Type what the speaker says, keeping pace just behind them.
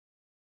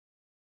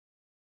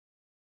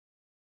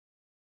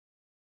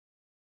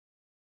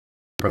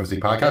Pro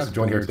Physique Podcast. I'm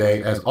joined here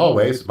today, as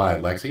always, by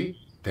Lexie,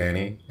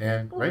 Dani,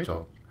 and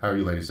Rachel. How are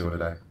you ladies doing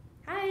today?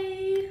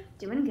 Hi.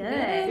 Doing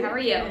good. How are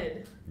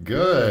you?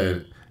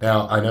 Good.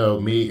 Now, I know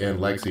me and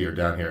Lexie are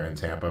down here in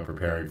Tampa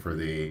preparing for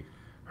the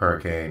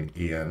Hurricane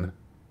Ian.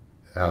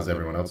 How's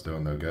everyone else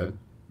doing, though? Good?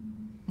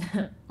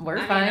 We're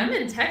I fine. mean, I'm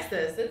in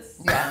Texas. It's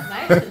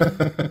nice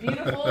and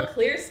beautiful,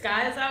 clear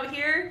skies out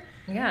here.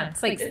 Yeah,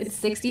 it's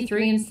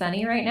 63 and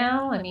sunny right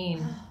now. I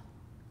mean,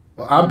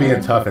 Well, I'm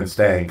being tough and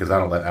staying because I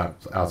don't let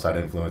outside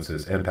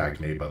influences impact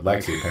me, but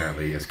Lexie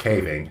apparently is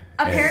caving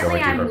and Apparently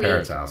going to I'm her weak.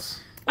 parents'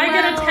 house. I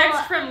get a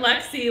text from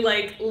Lexie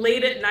like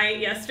late at night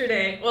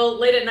yesterday. Well,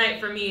 late at night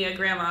for me, a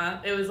grandma.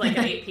 It was like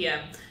at 8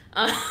 p.m.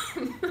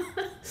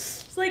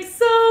 It's like,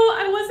 so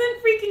I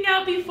wasn't freaking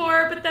out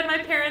before, but then my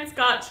parents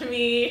got to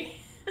me.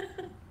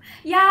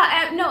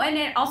 Yeah, no, and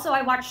it also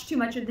I watched too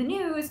much of the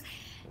news,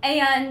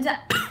 and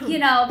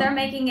they're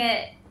making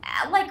it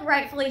like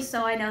rightfully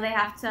so. I know they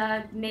have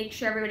to make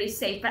sure everybody's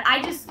safe, but I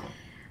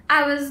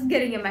was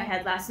getting in my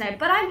head last night.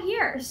 But I'm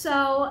here,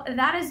 so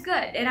that is good,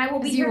 and I will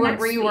be here next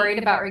were you week. worried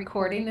about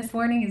recording this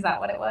morning? Is that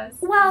what it was?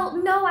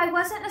 Well, no, I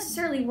wasn't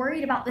necessarily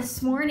worried about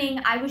this morning.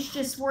 I was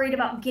just worried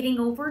about getting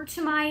over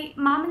to my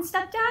mom and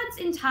stepdad's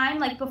in time,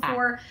 like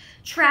before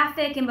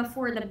traffic and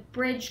before the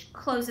bridge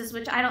closes,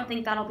 which I don't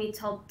think that'll be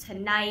till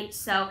tonight.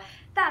 So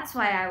that's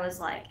why I was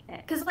like,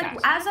 because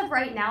as of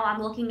right now,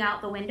 I'm looking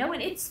out the window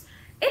and it's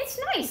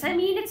nice. I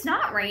mean, it's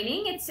not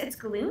raining. It's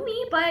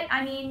gloomy, but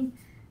I mean,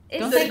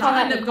 Don't So they did you call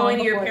that end the up going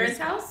to your calm parents'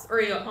 before house, or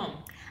are you at home?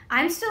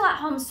 I'm still at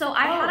home, so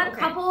I had a okay.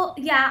 couple.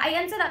 Yeah, I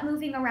ended up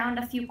moving around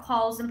a few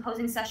calls and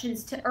posing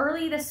sessions to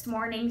early this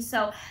morning,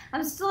 so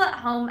I'm still at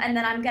home, and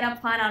then I'm gonna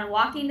plan on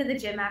walking to the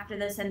gym after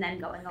this and then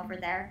going over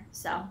there.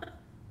 So,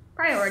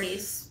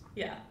 priorities.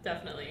 Yeah,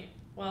 definitely.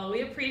 Well,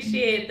 we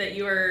appreciate that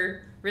you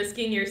are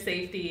risking your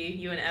safety,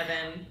 you and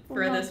Evan,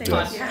 for Well, this thank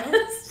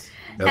podcast.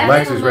 And Evan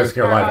Lexi's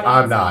risking her our life. I'm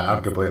audience not. needs.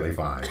 I'm completely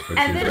fine. But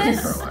Evan she's risking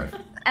is- her life.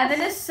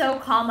 Evan is so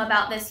calm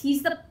about this.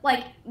 He's the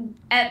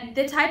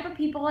the type of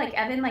people like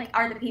Evan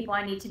are the people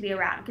I need to be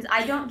around, because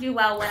I don't do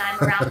well when I'm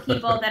around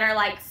people that are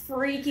like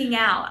freaking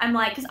out. I'm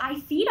like, because I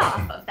feed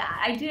off of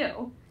that. I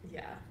do.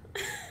 Yeah.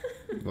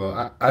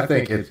 Well, I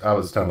think I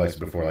was telling Lexi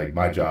before, like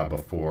my job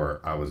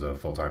before I was a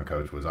full-time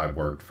coach was I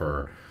worked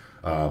for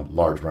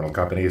large rental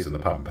companies in the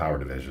pump and power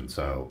division.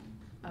 So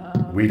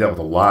we dealt with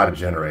a lot of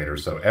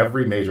generators. So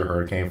every major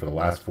hurricane for the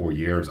last 4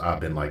 years, I've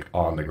been like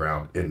on the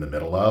ground in the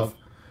middle of.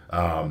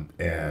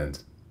 And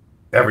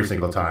every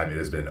single time it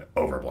has been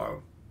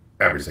overblown.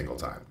 Every single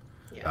time.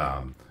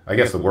 Yeah. I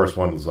guess the worst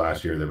one was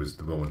last year. There was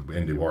the one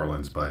in New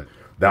Orleans, but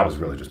that was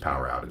really just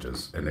power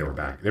outages. And they were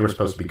back. They were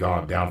supposed to be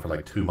down for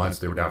like 2 months.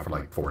 They were down for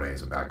like 4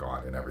 days and back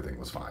on, and everything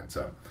was fine.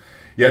 So,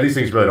 yeah, these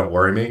things really don't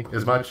worry me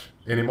as much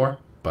anymore.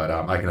 But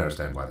I can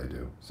understand why they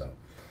do. So,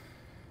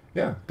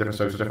 yeah, different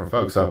strokes for different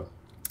folks. So,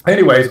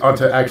 anyways, on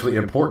to actually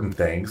important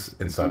things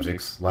and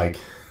subjects like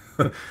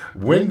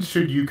when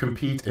should you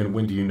compete and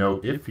when do you know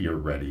if you're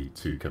ready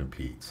to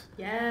compete?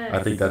 Yes.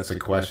 I think that's a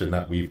question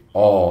that we've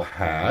all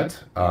had.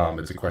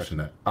 It's a question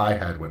that I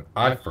had when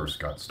I first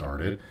got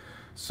started.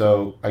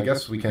 So I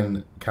guess we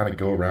can kind of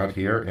go around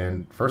here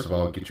and first of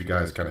all get you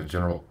guys kind of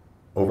general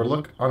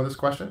overlook on this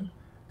question,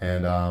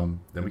 and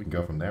then we can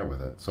go from there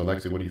with it. So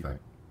Lexi, what do you think?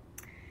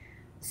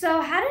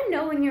 So, how to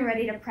know when you're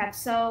ready to prep?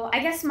 So, I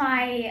guess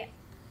my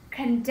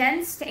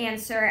condensed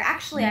answer,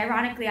 actually,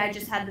 ironically, I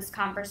just had this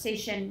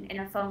conversation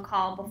in a phone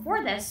call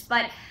before this,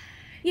 but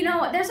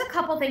there's a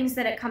couple things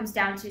that it comes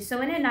down to.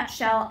 So in a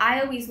nutshell,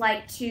 I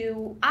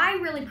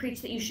really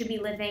preach that you should be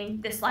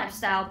living this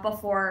lifestyle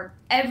before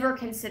ever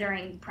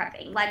considering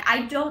prepping. Like,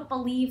 I don't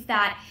believe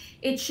that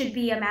it should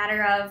be a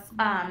matter of,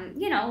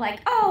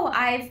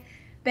 I've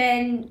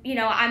been,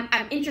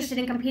 I'm interested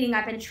in competing.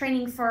 I've been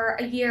training for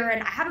a year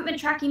and I haven't been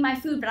tracking my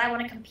food, but I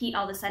want to compete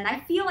all of a sudden.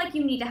 I feel like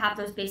you need to have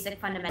those basic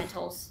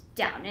fundamentals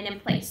down and in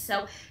place.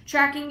 So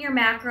tracking your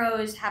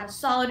macros, have a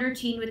solid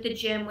routine with the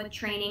gym, with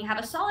training, have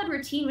a solid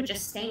routine with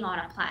just staying on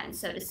a plan,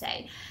 so to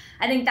say.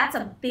 I think that's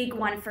a big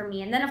one for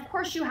me. And then, of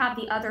course, you have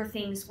the other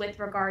things with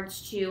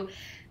regards to,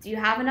 do you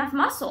have enough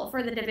muscle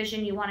for the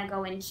division you want to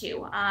go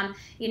into?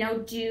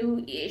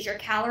 Is your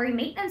calorie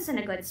maintenance in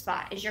a good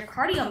spot? Is your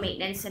cardio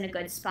maintenance in a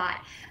good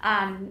spot?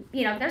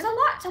 There's a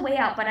lot to weigh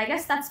out, but I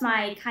guess that's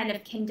my kind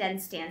of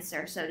condensed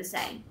answer, so to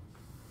say.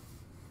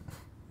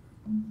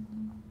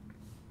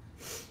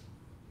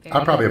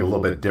 I probably have a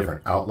little bit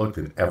different outlook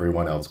than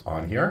everyone else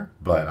on here,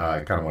 but I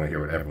kind of want to hear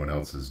what everyone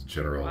else's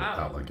general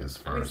outlook is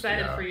first. I'm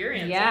excited for your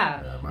answer.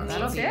 Yeah, mine's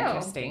that'll too. be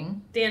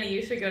interesting. Danny,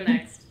 you should go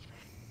next.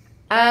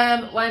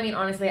 Well, I mean,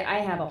 honestly, I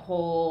have a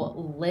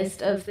whole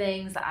list of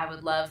things that I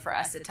would love for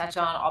us to touch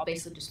on. I'll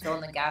basically just fill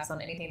in the gaps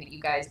on anything that you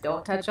guys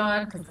don't touch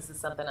on, because this is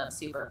something I'm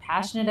super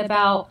passionate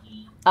about.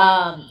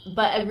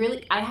 But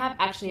I have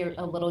actually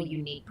a little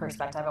unique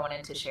perspective I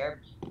wanted to share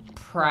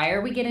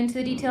prior we get into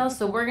the details.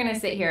 So we're going to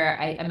sit here.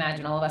 I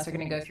imagine all of us are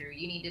going to go through,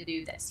 you need to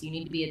do this. You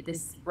need to be at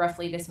this,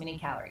 roughly this many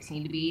calories. You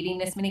need to be eating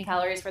this many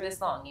calories for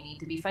this long. You need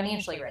to be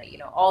financially ready.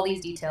 All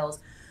these details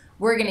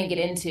we're going to get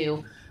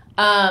into.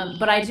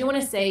 But I do want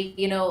to say,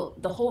 you know,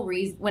 the whole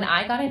reason when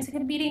I got into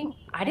competing,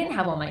 I didn't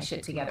have all my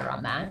shit together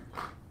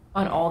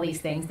on all these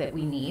things that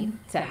we need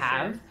to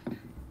have.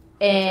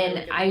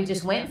 And I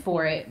just went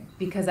for it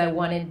because I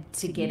wanted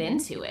to get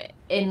into it.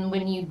 And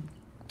when you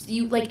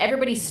like,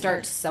 everybody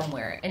starts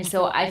somewhere. And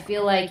so I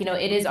feel like, you know,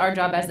 it is our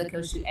job as the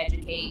coach to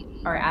educate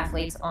our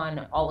athletes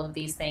on all of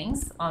these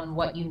things, on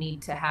what you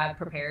need to have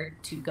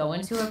prepared to go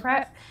into a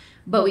prep.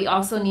 But we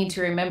also need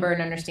to remember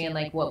and understand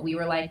like what we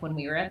were like when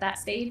we were at that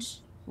stage,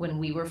 when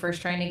we were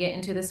first trying to get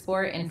into the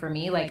sport. And for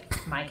me,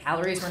 like, my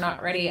calories were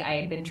not ready. I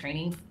had been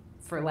training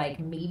for like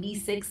maybe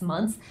 6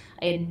 months.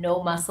 I had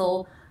no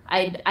muscle.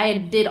 I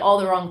did all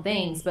the wrong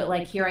things, but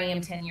like, here I am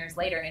 10 years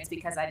later, and it's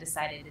because I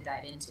decided to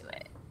dive into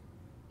it.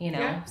 You know,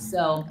 Yeah.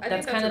 so I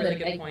that's think kind a of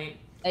really good point.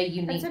 a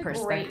unique That's a great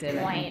perspective.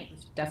 I point. think we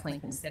should definitely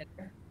consider.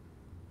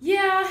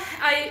 Yeah,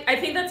 I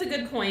think that's a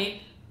good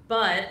point,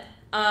 but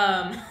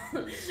because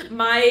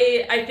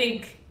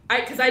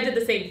I did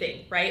the same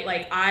thing, right?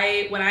 Like,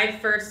 when I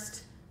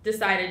first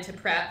decided to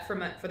prep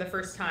for the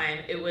first time,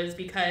 it was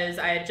because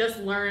I had just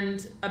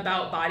learned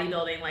about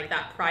bodybuilding like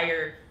that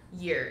prior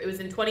year. It was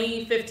in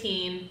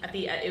 2015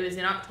 it was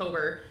in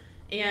October,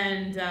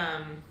 and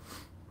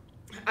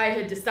I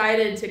had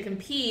decided to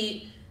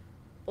compete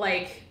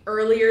like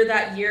earlier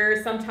that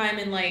year, sometime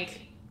in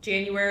like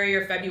January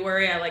or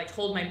February. I like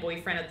told my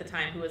boyfriend at the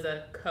time, who was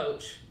a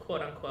coach,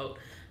 quote unquote,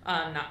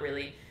 not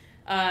really.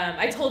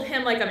 I told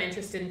him like I'm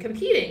interested in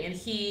competing, and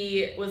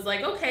he was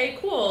like, okay,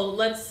 cool,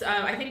 let's,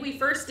 I think we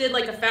first did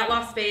like a fat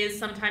loss phase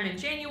sometime in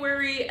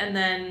January, and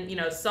then, you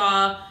know,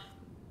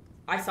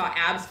 I saw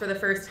abs for the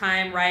first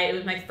time, right? It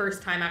was my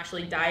first time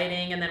actually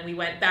dieting, and then we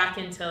went back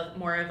into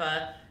more of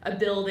a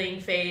building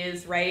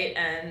phase, right?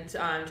 And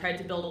tried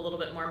to build a little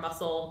bit more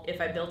muscle.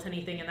 If I built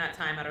anything in that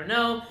time, I don't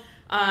know.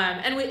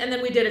 And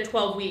then we did a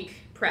 12-week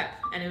prep,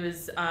 and it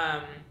was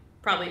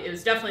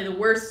definitely the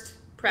worst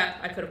prep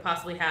I could have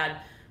possibly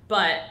had.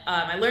 But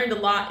I learned a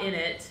lot in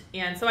it,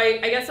 and so I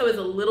guess I was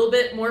a little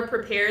bit more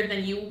prepared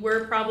than you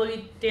were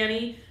probably,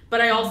 Dani. But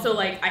I also,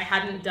 like, I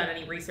hadn't done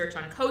any research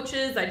on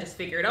coaches. I just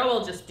figured, oh,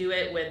 I'll just do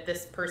it with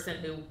this person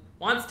who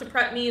wants to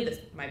prep me,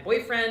 my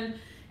boyfriend,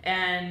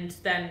 and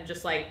then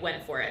just, like,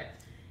 went for it.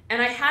 And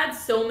I had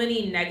so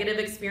many negative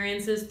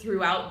experiences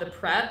throughout the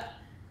prep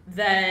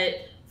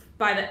that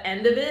by the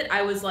end of it,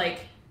 I was,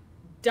 like,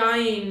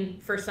 dying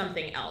for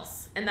something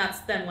else. And that's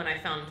then when I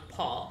found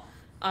Paul.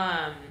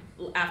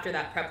 After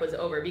that prep was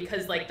over,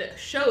 because like the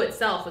show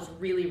itself was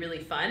really, really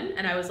fun,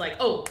 and I was like,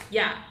 oh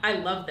yeah, I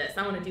love this,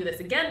 I want to do this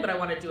again, but I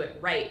want to do it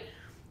right.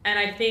 And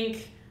I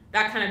think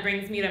that kind of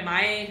brings me to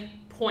my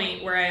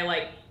point where I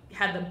like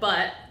had the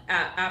but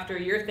after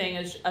your thing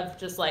of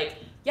just like,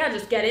 yeah,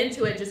 just get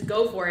into it, just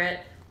go for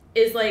it,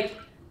 is like,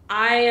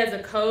 I as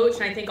a coach,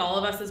 and I think all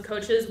of us as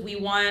coaches, we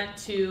want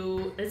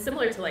to, it's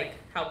similar to like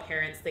how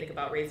parents think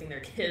about raising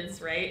their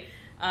kids, right?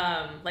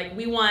 Like,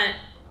 we want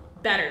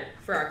better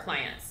for our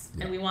clients,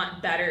 and we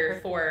want better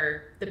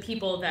for the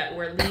people that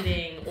we're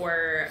leading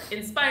or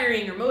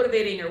inspiring or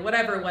motivating or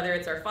whatever, whether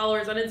it's our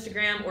followers on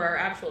Instagram or our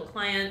actual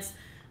clients,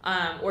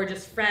 or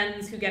just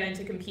friends who get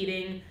into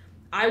competing.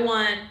 I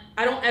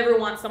don't ever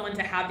want someone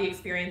to have the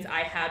experience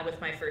I had with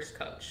my first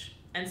coach.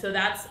 And so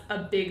that's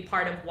a big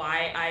part of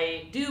why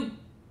I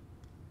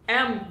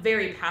am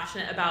very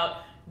passionate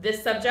about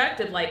this subject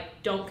of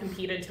like, don't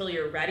compete until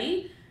you're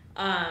ready.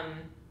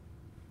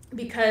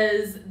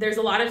 Because there's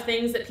a lot of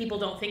things that people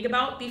don't think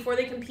about before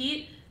they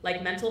compete,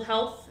 like mental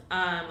health,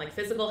 like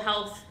physical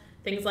health,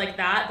 things like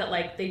that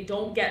like they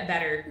don't get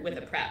better with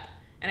a prep.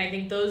 And I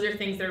think those are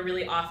things that are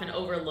really often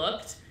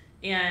overlooked.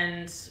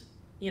 And,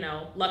 you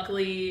know,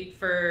 luckily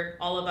for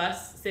all of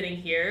us sitting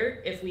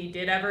here, if we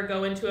did ever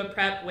go into a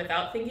prep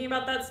without thinking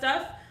about that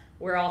stuff,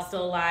 we're all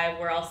still alive,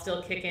 we're all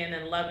still kicking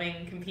and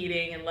loving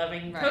competing and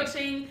loving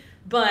coaching.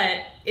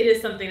 But it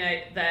is something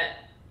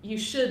that you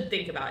should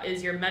think about,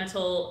 is your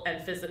mental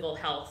and physical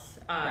health.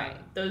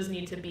 Those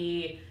need to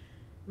be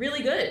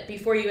really good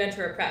before you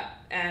enter a prep.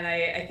 And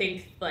I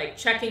think like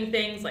checking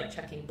things like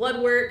checking blood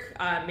work,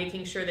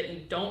 making sure that you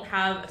don't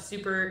have a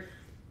super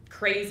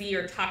crazy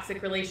or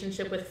toxic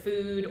relationship with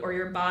food or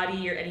your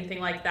body or anything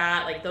like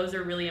that. Like, those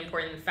are really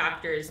important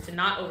factors to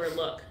not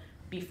overlook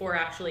before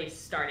actually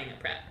starting a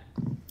prep.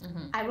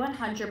 Mm-hmm. I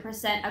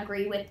 100%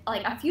 agree with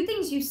like a few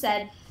things you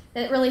said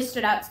that really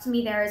stood out to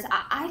me. There is,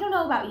 I don't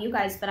know about you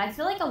guys, but I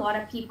feel like a lot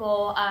of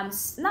people,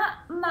 not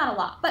a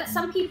lot, but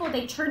some people,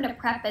 they turn to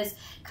prep as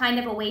kind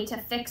of a way to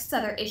fix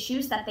other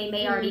issues that they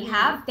may already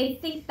have. They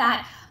think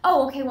that,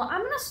 oh, okay, well,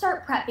 I'm going to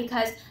start prep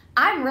because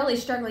I'm really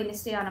struggling to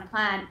stay on a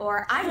plan,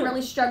 or I'm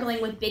really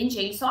struggling with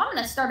binging, so I'm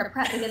going to start a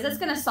prep because it's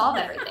going to solve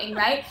everything,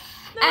 right?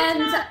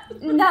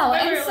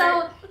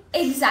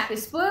 Exactly.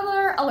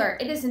 Spoiler alert.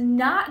 It is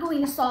not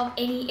going to solve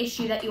any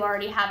issue that you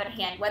already have at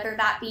hand, whether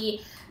that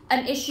be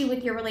an issue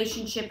with your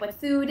relationship with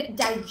food,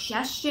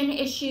 digestion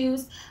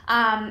issues,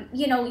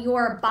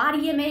 your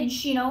body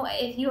image. You know,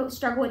 if you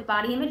struggle with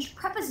body image,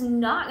 prep is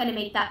not going to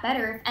make that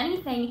better. If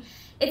anything,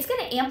 it's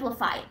going to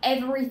amplify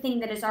everything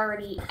that is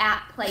already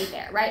at play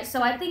there, right?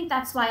 So I think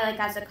that's why, like,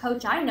 as a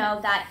coach, I know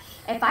that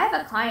if I have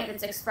a client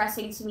that's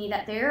expressing to me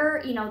that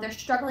they're, you know, they're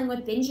struggling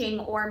with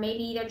binging, or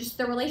maybe they're just,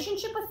 their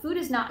relationship with food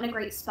is not in a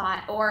great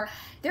spot, or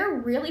they're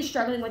really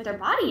struggling with their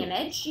body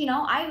image, you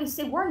know, I always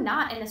say we're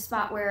not in a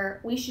spot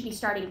where we should be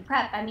starting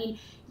prep. I mean,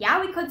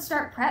 yeah, we could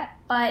start prep,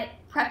 but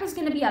prep is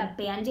going to be a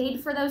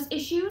Band-Aid for those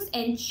issues,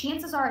 and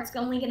chances are it's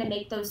only going to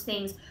make those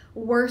things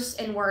worse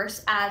and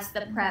worse as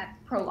the prep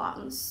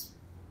prolongs.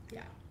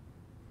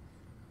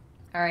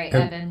 All right,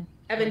 Evan.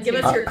 Evan, give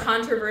us your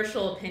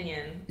controversial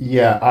opinion.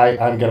 Yeah,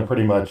 I'm going to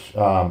pretty much,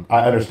 I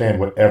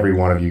understand what every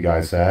one of you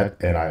guys said,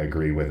 and I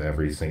agree with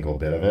every single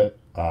bit of it.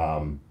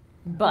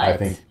 But I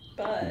think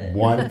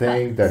one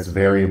thing that's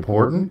very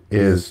important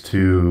is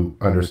to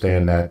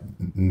understand that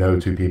no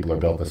two people are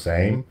built the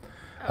same.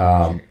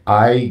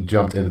 I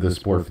jumped into this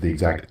sport for the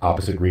exact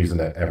opposite reason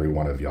that every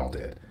one of y'all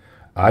did.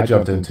 I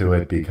jumped into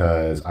it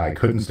because I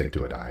couldn't stick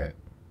to a diet,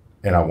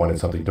 and I wanted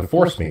something to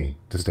force me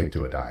to stick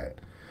to a diet.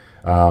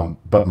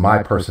 But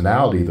my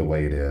personality, the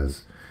way it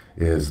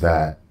is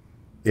that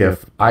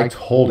if I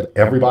told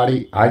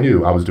everybody, I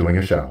knew I was doing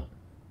a show,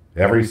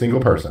 every single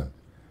person,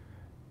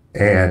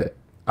 and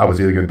I was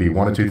either going to be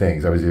one of two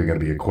things. I was either going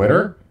to be a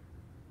quitter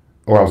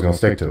or I was going to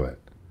stick to it.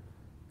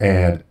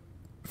 And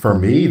for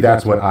me,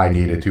 that's what I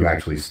needed to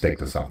actually stick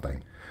to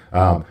something.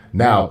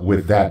 Now,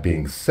 with that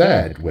being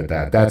said,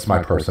 that's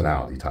my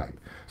personality type.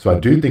 So I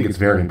do think it's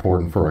very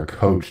important for a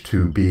coach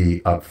to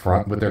be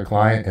upfront with their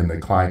client and the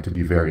client to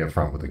be very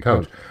upfront with the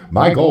coach.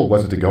 My goal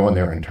wasn't to go in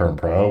there and turn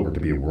pro or to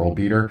be a world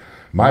beater.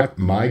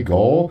 My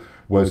goal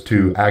was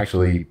to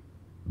actually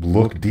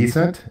look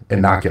decent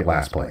and not get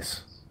last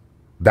place.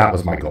 That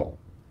was my goal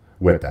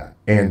with that,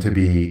 and to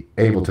be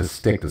able to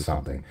stick to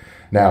something.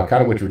 Now,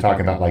 kind of what you were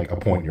talking about, like a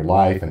point in your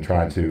life and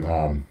trying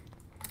to,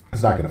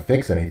 it's not going to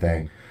fix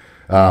anything.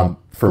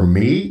 For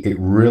me, it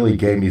really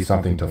gave me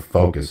something to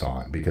focus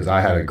on, because I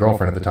had a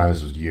girlfriend at the time,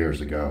 this was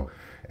years ago,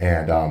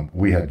 and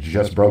we had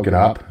just broken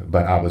up,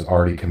 but I was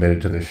already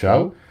committed to the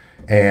show.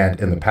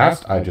 And in the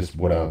past, I just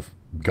would have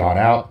gone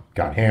out,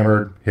 got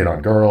hammered, hit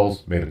on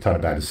girls, made a ton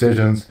of bad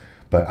decisions,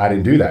 but I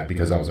didn't do that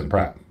because I was in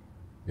prep.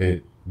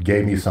 It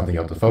gave me something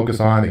else to focus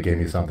on. It gave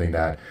me something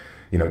that,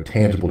 you know,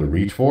 tangible to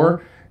reach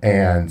for.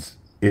 And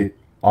it,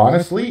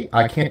 honestly,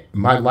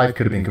 my life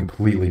could have been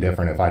completely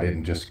different if I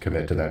didn't just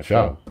commit to that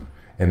show.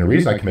 And the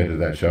reason I committed to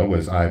that show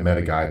was I met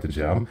a guy at the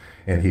gym,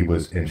 and he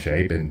was in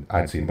shape, and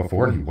I'd seen him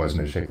before, and he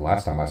wasn't in shape the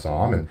last time I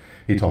saw him. And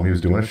he told me he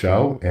was doing a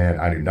show, and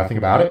I knew nothing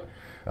about it.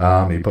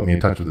 He put me in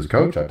touch with his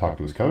coach. I talked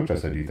to his coach. I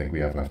said, "Do you think we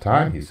have enough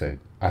time?" He said,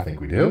 "I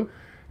think we do."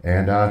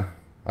 And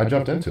I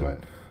jumped into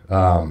it.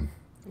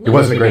 It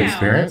wasn't a great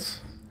experience.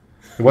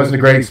 It wasn't a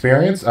great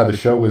experience. The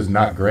show was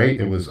not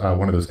great. It was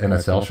one of those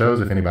NSL shows,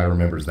 if anybody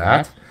remembers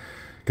that,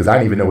 because I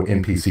didn't even know what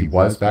NPC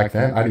was back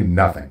then. I knew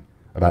nothing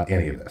about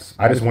any of this.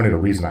 I just wanted a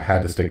reason I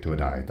had to stick to a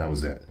diet. That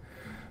was it.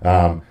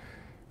 But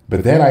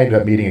then I ended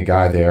up meeting a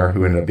guy there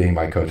who ended up being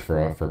my coach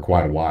for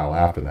quite a while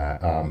after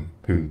that,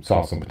 who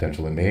saw some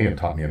potential in me and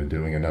taught me into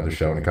doing another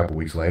show. And a couple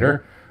weeks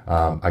later,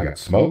 I got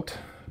smoked,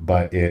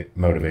 but it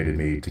motivated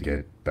me to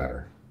get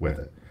better with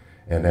it.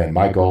 And then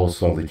my goals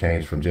slowly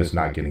changed from just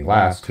not getting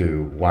last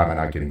to why am I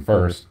not getting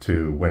first,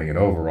 to winning an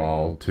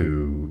overall,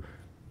 to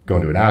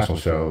going to a national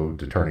show,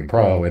 to turning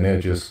pro, and it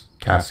just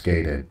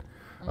cascaded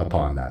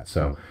upon that.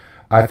 So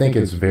I think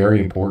it's very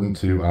important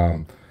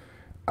to,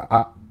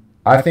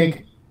 I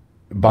think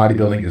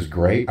bodybuilding is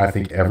great. I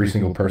think every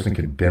single person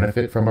can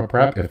benefit from a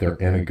prep if they're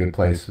in a good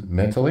place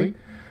mentally,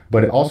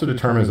 but it also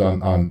determines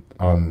on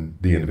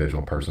the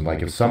individual person.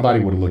 Like if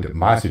somebody would have looked at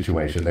my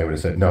situation, they would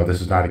have said, no,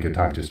 this is not a good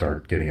time to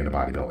start getting into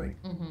bodybuilding,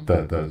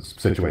 the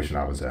situation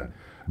I was in.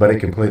 But it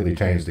completely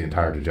changed the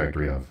entire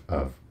trajectory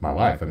of my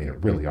life. I mean,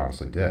 it really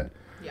honestly did.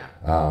 Yeah.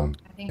 I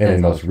think and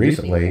then that's most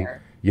recently,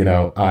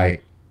 I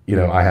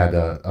had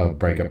a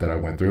breakup that I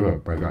went through, a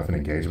breakup, an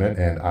engagement,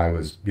 and I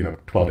was,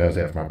 12 days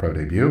after my pro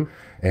debut.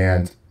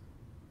 And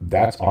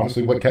that's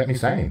honestly what kept me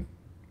sane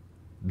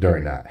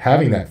during that,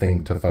 having that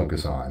thing to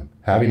focus on,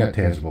 having that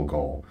tangible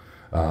goal.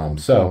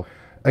 So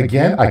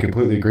again, I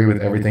completely agree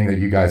with everything that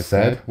you guys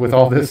said with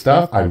all this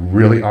stuff. I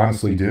really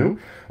honestly do.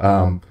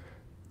 But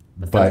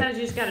sometimes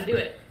you just got to do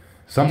it.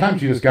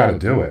 Sometimes you just got to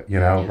do it,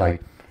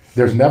 like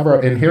there's never,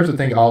 and here's the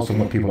thing I also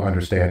want people to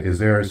understand is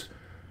there's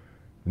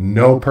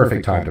no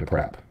perfect time to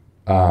prep.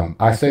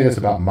 I say this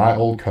about my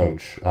old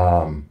coach.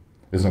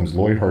 His name is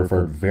Lloyd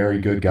Herford, very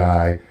good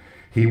guy.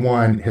 He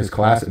won his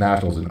class at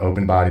nationals in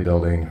open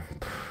bodybuilding,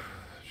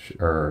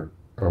 or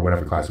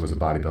whatever class it was in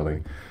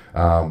bodybuilding,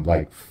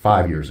 like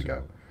 5 years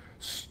ago.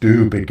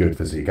 Stupid good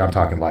physique. I'm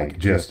talking like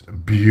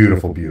just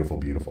beautiful, beautiful,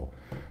 beautiful.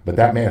 But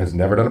that man has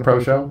never done a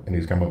pro show, and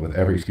he's come up with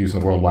every excuse in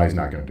the world why he's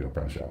not going to do a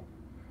pro show.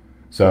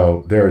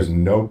 So there is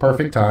no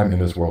perfect time in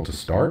this world to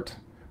start,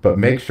 but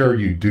make sure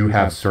you do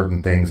have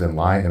certain things in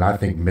line. And I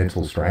think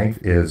mental strength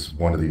is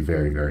one of the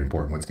very, very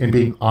important ones. And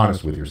being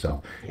honest with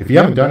yourself. If you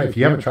haven't done it, if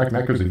you haven't tracked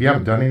macros, if you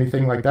haven't done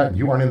anything like that, and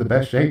you aren't in the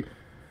best shape,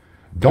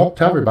 don't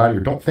tell everybody or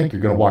don't think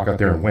you're going to walk out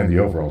there and win the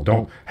overall.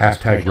 Don't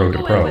hashtag road to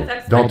Go in pro.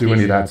 with Don't do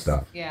any of that expectations.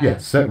 stuff. Yeah.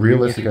 Set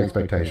realistic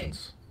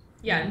expectations.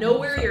 Yeah, know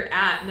where you're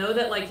at. Know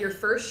that like your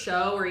first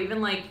show or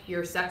even like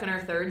your second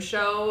or third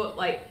show,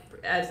 like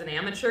as an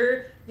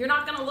amateur, you're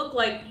not gonna look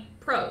like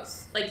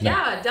pros. Like,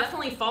 yeah,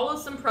 definitely follow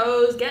some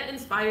pros, get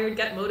inspired,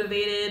 get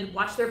motivated,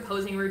 watch their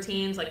posing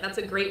routines. Like that's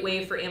a great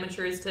way for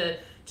amateurs to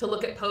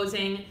look at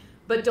posing.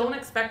 But don't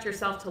expect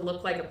yourself to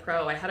look like a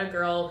pro. I had a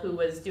girl who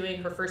was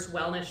doing her first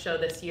wellness show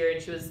this year,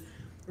 and she was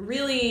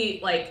really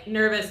like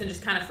nervous and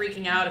just kind of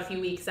freaking out a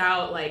few weeks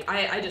out. Like,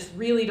 I just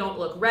really don't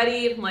look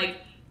ready. I'm like,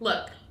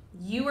 look,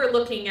 you are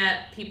looking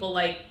at people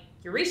like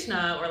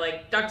Urishna or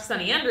like Dr.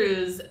 Sunny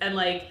Andrews, and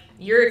like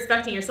you're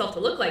expecting yourself to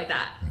look like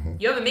that.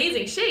 You have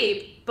amazing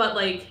shape, but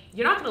like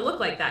you're not going to look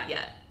like that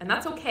yet, and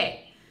that's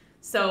okay.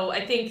 So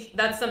I think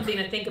that's something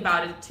to think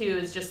about it too,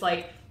 is just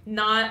like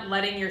not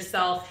letting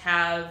yourself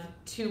have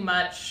too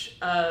much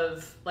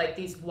of like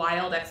these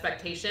wild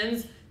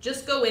expectations.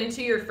 Just go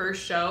into your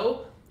first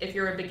show if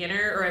you're a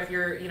beginner, or if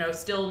you're, you know,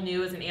 still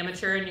new as an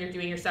amateur and you're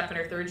doing your second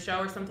or third show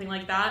or something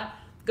like that.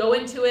 Go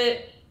into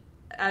it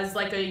as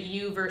like a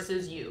you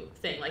versus you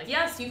thing. Like,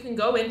 yes, you can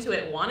go into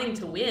it wanting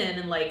to win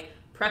and like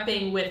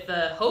prepping with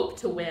the hope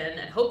to win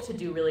and hope to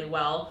do really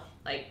well.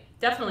 Like,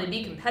 definitely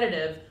be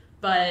competitive,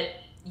 but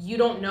you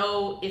don't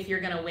know if you're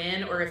going to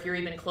win or if you're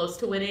even close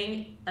to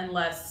winning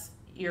unless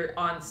you're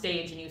on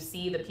stage and you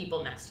see the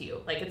people next to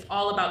you. Like, it's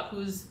all about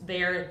who's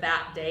there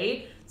that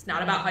day. It's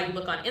not about how you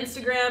look on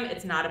Instagram.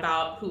 It's not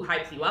about who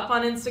hypes you up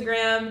on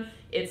Instagram.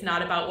 It's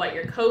not about what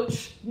your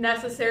coach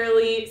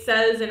necessarily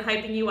says in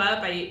hyping you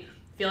up. I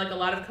feel like a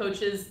lot of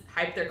coaches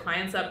hype their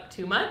clients up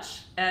too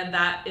much, and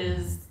that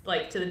is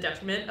like to the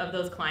detriment of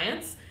those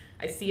clients.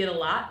 I see it a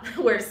lot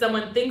where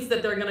someone thinks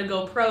that they're going to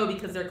go pro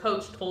because their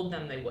coach told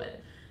them they would.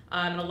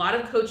 And a lot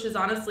of coaches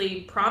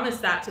honestly promise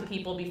that to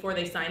people before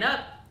they sign up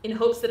in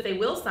hopes that they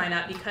will sign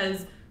up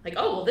because, like,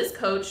 oh, well, this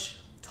coach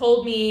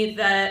told me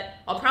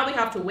that I'll probably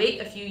have to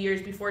wait a few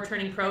years before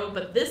turning pro,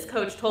 but this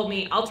coach told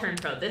me I'll turn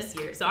pro this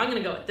year, so I'm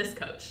going to go with this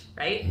coach,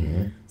 right?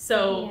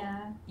 So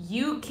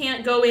you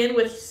can't go in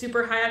with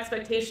super high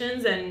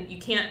expectations, and you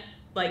can't,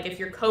 like, if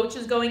your coach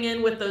is going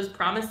in with those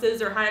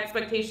promises or high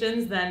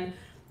expectations, then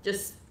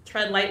just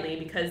tread lightly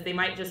because they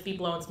might just be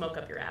blowing smoke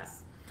up your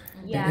ass.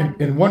 Yeah.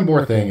 And one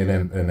more thing,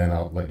 and then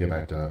I'll get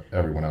back to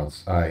everyone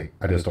else. I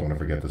just don't want to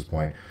forget this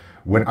point.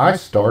 When I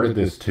started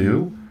this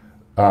too,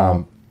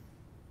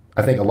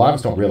 I think a lot of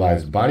us don't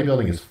realize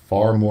bodybuilding is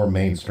far more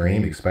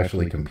mainstream,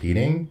 especially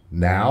competing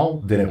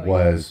now, than it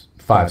was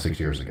 5-6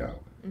 years ago.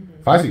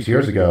 5-6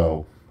 years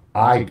ago,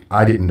 I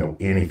didn't know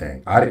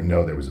anything. I didn't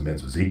know there was a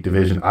men's physique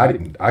division. I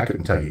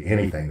couldn't tell you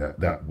anything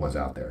that was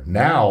out there.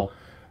 Now,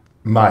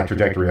 my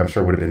trajectory, I'm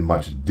sure, would have been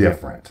much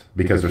different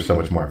because there's so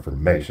much more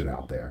information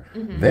out there.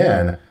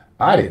 Then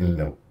I didn't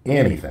know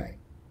anything.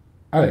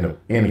 I didn't know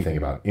anything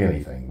about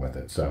anything with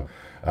it. So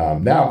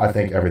now I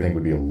think everything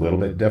would be a little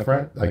bit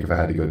different. Like if I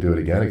had to go do it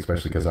again,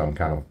 especially because I'm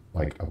kind of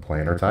like a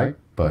planner type.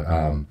 But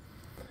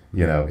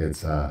you know,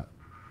 it's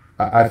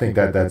I think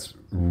that's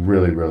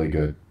really, really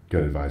good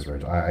advice,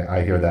 Rachel.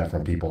 I hear that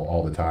from people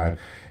all the time,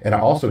 and I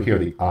also hear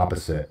the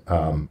opposite.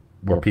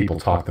 Where people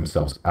talk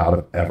themselves out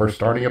of ever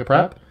starting a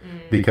prep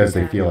because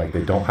they feel like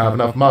they don't have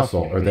enough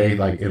muscle, or they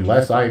like,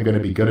 unless I am going to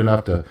be good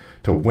enough to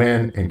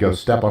win and go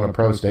step on a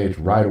pro stage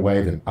right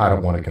away, then I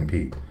don't want to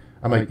compete.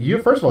 I'm like,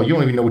 first of all, you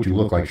don't even know what you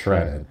look like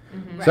shredded.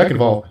 Second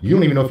of all, you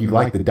don't even know if you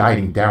like the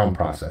dieting down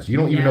process. You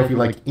don't even know if you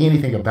like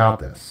anything about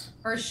this.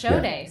 Or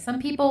show day.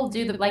 Some people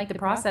do like the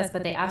process,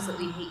 but they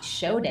absolutely hate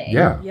show day.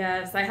 Yeah.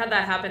 Yes, I had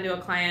that happen to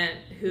a client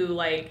who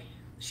like,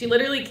 she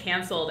literally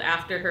canceled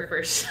after her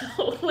first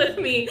show with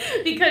me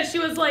because she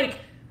was like,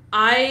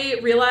 I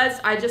realized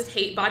I just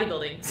hate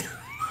bodybuilding.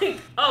 Like,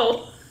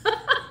 oh,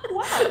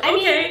 Wow.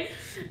 okay.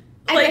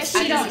 I Like guess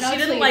you she don't know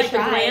didn't till you like the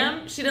try.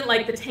 glam. She didn't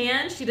like the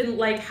tan. She didn't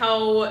like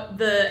how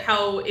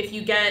if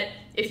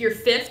you're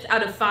 5th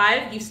out of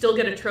 5, you still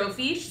get a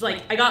trophy. She's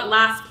like, I got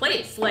last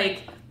place.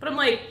 Like, but I'm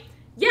like,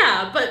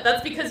 yeah, but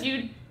that's because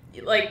you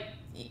like.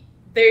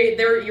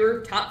 They're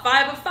your top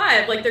 5 of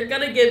 5. Like, they're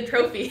gonna give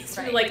trophies.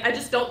 Right. Like, I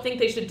just don't think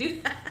they should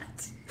do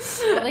that.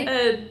 Like,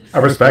 I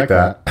respect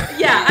that.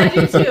 Yeah, I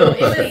do too.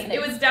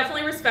 It was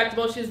definitely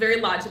respectable. She was very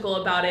logical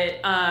about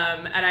it.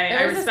 And I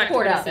there's a respect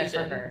sport her out there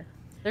decision. for her.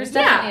 There's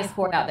definitely a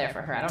sport out there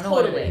for her. I don't know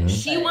what it Totally. is.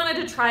 She but-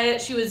 wanted to try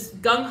it. She was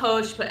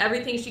gung-ho. She put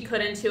everything she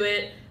could into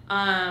it.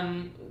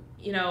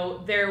 You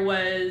know,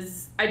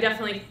 I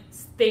definitely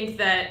think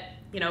that,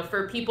 you know,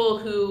 for people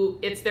who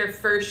it's their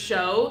first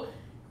show,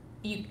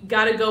 you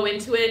got to go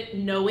into it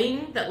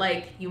knowing that,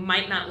 like, you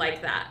might not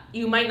like that.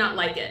 You might not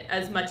like it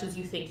as much as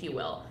you think you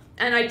will.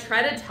 And I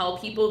try to tell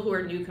people who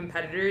are new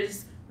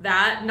competitors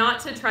that, not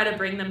to try to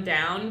bring them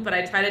down, but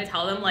I try to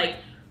tell them, like,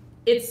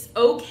 it's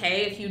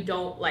okay if you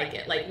don't like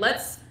it. Like,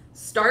 let's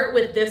start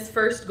with this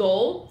first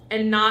goal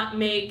and not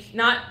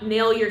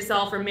nail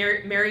yourself or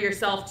marry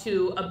yourself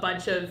to a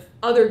bunch of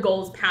other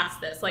goals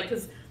past this. Like,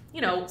 because, you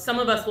know, some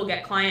of us will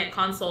get client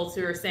consults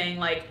who are saying,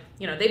 like,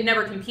 you know, they've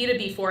never competed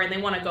before and they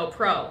want to go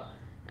pro.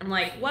 I'm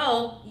like,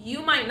 well,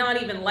 you might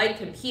not even like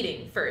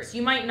competing first.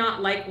 You might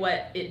not like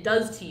what it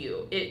does to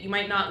you. You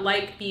might not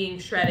like being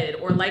shredded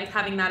or like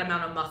having that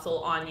amount of muscle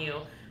on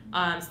you,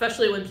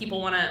 especially when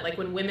people want to, like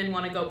when women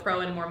want to go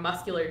pro in a more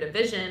muscular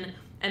division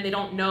and they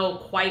don't know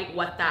quite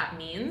what that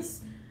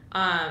means.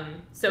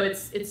 So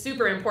it's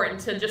super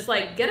important to just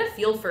like get a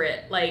feel for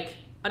it. Like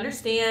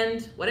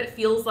understand what it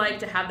feels like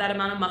to have that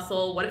amount of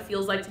muscle, what it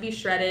feels like to be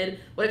shredded,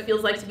 what it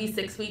feels like to be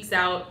 6 weeks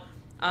out.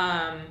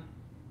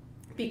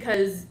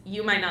 Because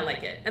you might not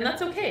like it. And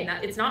that's okay.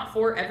 It's not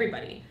for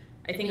everybody.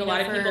 I think a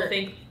lot of people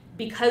think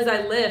because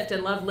I lift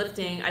and love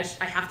lifting,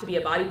 I have to be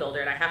a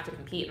bodybuilder and I have to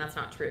compete, and that's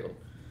not true.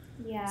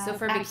 Yeah. So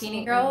for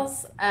absolutely. bikini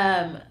girls,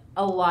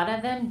 a lot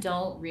of them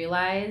don't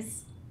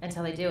realize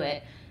until they do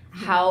it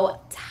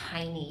how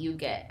tiny you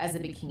get as a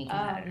bikini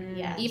competitor.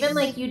 Yes. Even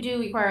like you do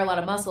require a lot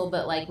of muscle,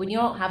 but like when you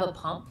don't have a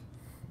pump,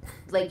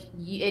 like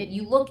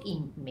you look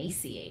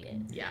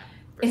emaciated. Yeah.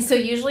 And so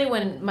usually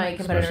when my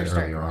competitors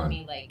start earlier telling on.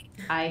 me like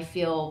I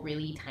feel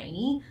really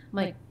tiny, I'm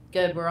like,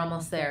 good, we're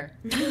almost there.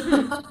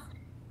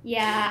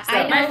 Yeah, So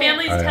I know. My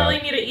family's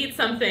telling me to eat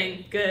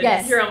something. Good.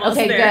 Yes. You're almost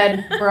okay, there.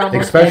 good. We're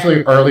almost Especially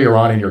there. earlier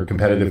on in your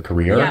competitive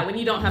career. Yeah, when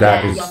you don't have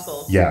That that is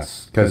muscle.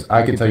 yes, because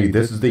I can tell you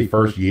this is the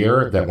first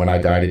year that when I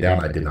dieted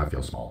down, I did not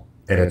feel small,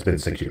 and it's been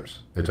 6 years.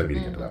 It took me to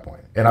get to that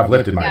point, and I've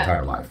lifted my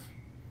entire life.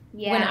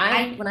 Yeah,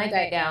 When I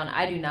diet down,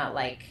 I do not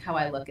like how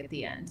I look at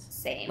the end.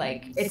 same.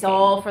 Like it's Same.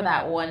 all for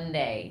that one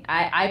day.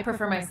 I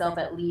prefer myself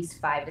at least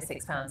 5 to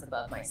 6 pounds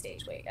above my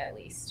stage weight, at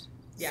least.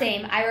 Yeah.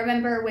 Same. I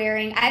remember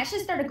I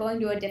actually started going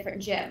to a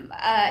different gym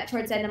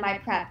towards the end of my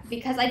prep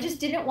because I just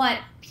didn't want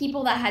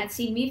people that had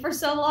seen me for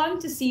so long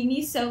to see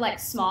me so like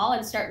small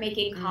and start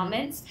making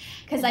comments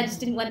because I just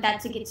didn't want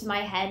that to get to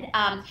my head.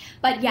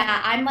 But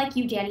yeah, I'm like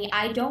you, Dani.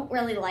 I don't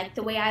really like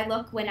the way I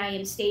look when I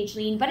am stage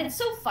lean, but it's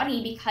so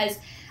funny because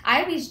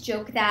I always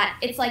joke that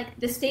it's like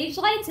the stage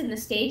lights and the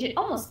stage, it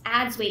almost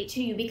adds weight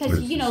to you because,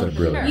 you know,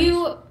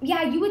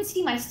 you would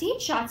see my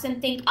stage shots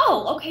and think,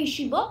 oh, okay,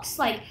 she looks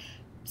like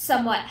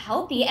somewhat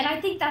healthy, and I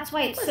think that's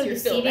why it's Plus so you're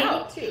filled deceiving.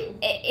 out too.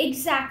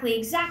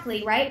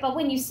 Exactly, right? But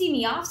when you see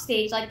me off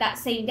stage like that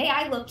same day,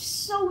 I looked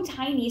so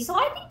tiny. So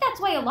I think that's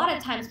why a lot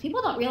of times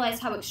people don't realize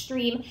how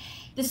extreme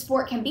the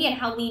sport can be and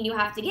how lean you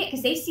have to get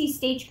because they see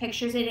stage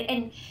pictures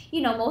and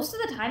you know, most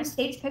of the time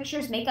stage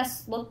pictures make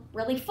us look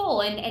really full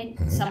and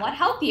somewhat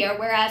healthier,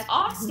 whereas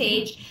off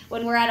stage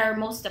when we're at our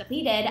most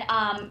depleted,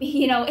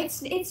 you know, it's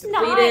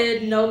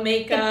Depleted, no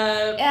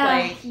makeup,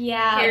 like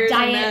hair's a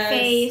diet mess.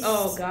 face.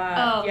 Oh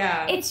god,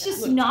 yeah. It's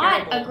just looks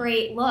not terrible. a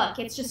great look.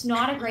 It's just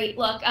not a great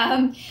look.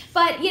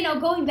 But you know,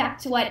 going back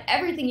to what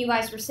everything you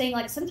guys were saying,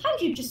 like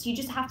sometimes you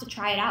just have to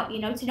try it out, you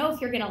know, to know if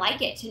you're gonna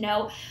like it, to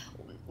know,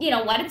 you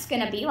know, what it's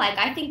going to be like.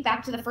 I think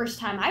back to the first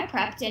time I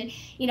prepped and,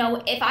 you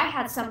know, if I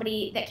had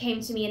somebody that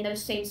came to me in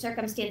those same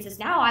circumstances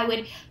now, I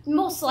would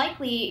most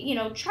likely, you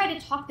know, try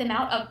to talk them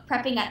out of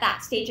prepping at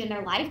that stage in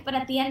their life. But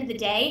at the end of the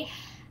day,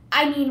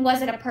 I mean,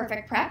 was it a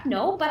perfect prep?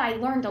 No, but I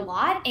learned a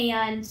lot.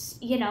 And,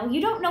 you know,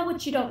 you don't know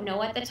what you don't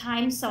know at the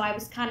time. So I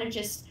was kind of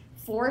just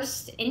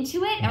forced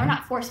into it, or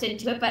not forced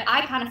into it, but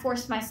I kind of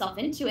forced myself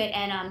into it.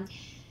 And,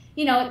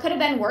 you know, it could have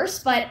been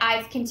worse, but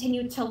I've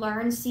continued to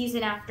learn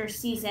season after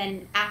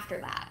season after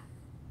that.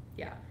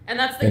 Yeah. And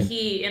that's the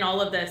key in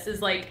all of this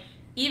is like,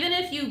 even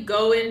if you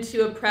go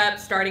into a prep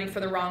starting for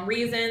the wrong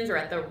reasons or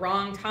at the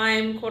wrong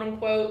time, quote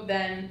unquote,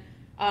 then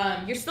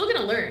you're still going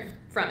to learn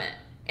from it.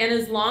 And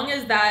as long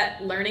as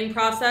that learning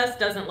process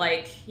doesn't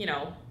like, you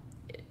know,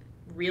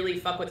 really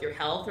fuck with your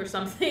health or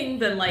something,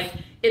 then like,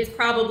 it's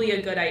probably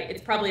a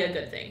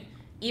good thing.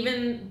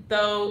 Even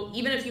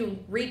if you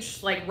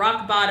reach like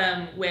rock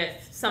bottom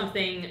with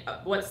something,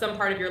 some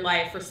part of your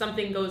life or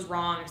something goes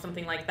wrong or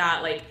something like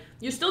that, like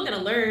you're still going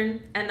to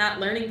learn, and that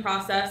learning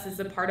process is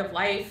a part of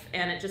life.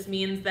 And it just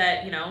means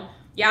that, you know,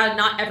 yeah,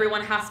 not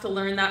everyone has to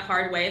learn that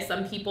hard way.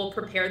 Some people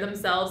prepare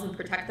themselves and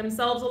protect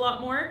themselves a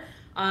lot more.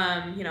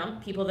 You know,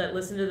 people that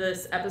listen to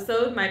this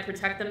episode might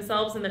protect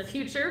themselves in the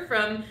future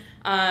from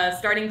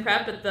starting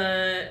prep at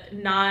the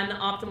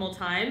non-optimal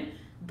time.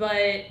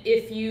 But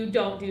if you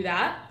don't do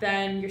that,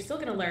 then you're still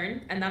going to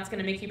learn, and that's going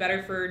to make you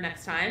better for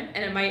next time.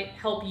 And it might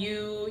help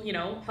you, you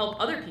know, help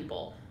other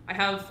people. I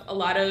have a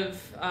lot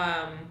of,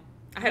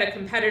 I had a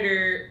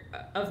competitor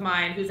of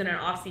mine who's in an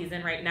off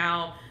season right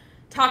now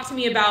talk to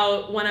me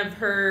about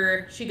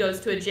she goes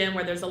to a gym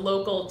where there's a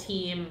local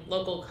team,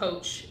 local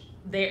coach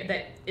there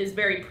that is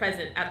very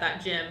present at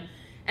that gym,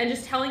 and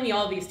just telling me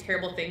all these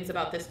terrible things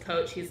about this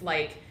coach. He's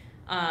like,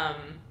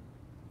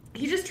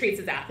 he just treats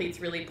his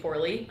athletes really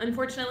poorly,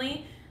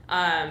 unfortunately,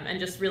 and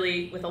just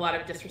really with a lot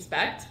of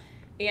disrespect.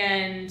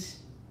 And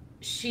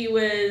she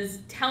was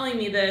telling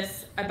me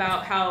this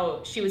about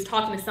how she was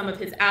talking to some of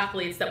his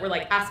athletes that were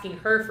like asking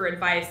her for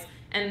advice,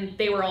 and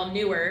they were all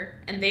newer,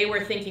 and they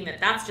were thinking that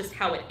that's just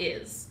how it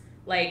is.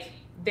 Like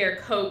their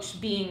coach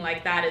being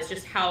like that is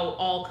just how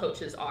all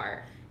coaches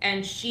are.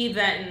 And she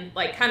then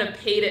like kind of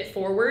paid it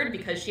forward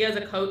because she has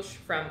a coach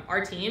from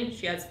our team.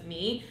 She has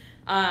me.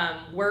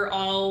 we're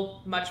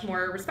all much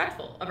more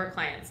respectful of our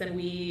clients, and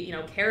we, you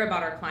know, care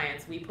about our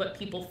clients. We put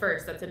people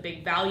first. That's a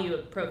big value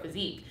of Pro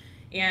Physique.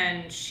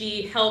 And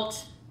she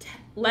helped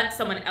let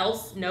someone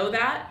else know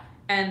that,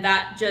 and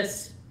that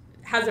just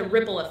has a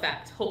ripple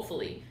effect,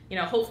 hopefully. You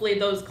know, hopefully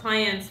those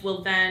clients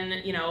will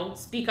then, you know,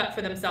 speak up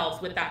for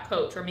themselves with that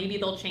coach, or maybe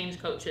they'll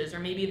change coaches, or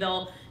maybe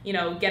they'll, you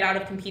know, get out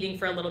of competing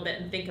for a little bit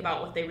and think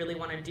about what they really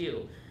want to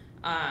do.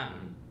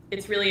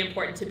 It's really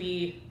important to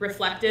be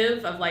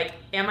reflective of, like,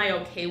 am I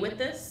okay with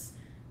this?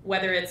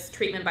 Whether it's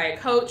treatment by a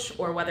coach,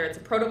 or whether it's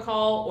a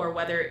protocol, or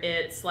whether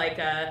it's like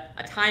a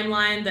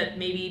timeline that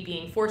maybe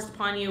being forced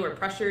upon you or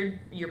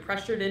you're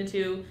pressured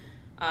into.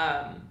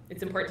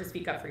 It's important to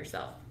speak up for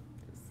yourself.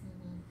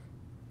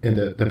 And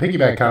the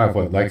piggyback kind of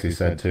what Lexie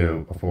said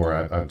too before,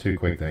 I have two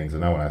quick things,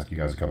 and I want to ask you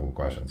guys a couple of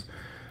questions.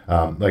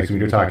 Like, so when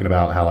you're talking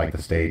about how, like,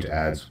 the stage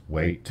adds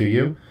weight to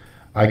you,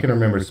 I can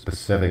remember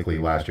specifically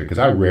last year, because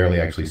I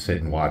rarely actually sit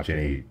and watch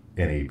any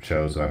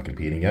shows that I'm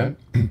competing in.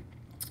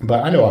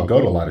 But I know I'll go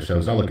to a lot of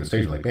shows, and I'll look at the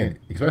stage and like, man,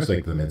 especially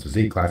like the men's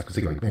physique, classic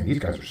physique, like, man, these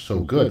guys are so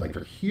good, like,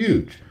 they're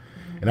huge.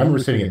 And I remember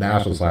sitting at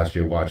Nationals last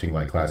year watching,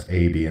 like, class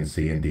A, B, and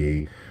C, and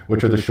D,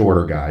 which are the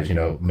shorter guys, you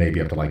know,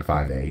 maybe up to like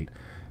 5'8".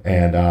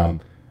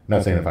 And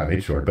not saying that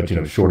 5'8" short, but, you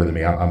know, shorter than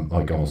me. I'm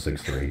like almost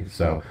 6'3".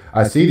 So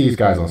I see these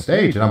guys on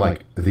stage, and I'm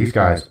like, these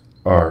guys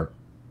are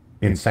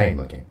insane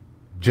looking,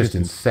 just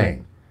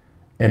insane.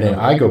 And then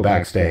I go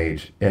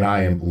backstage, and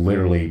I am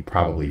literally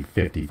probably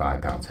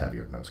 55 pounds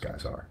heavier than those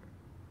guys are.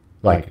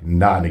 Like,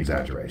 not an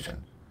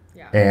exaggeration.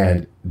 Yeah.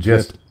 And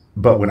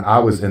but when I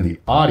was in the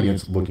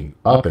audience looking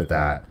up at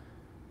that,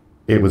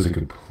 it was a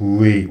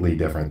completely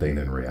different thing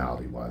than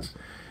reality was.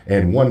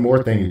 And one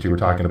more thing that you were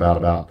talking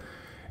about,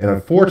 and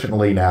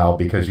unfortunately now,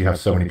 because you have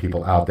so many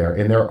people out there,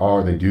 and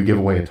they do give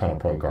away a ton of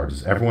pro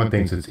cards. Everyone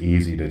thinks it's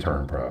easy to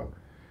turn pro.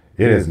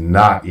 It is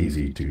not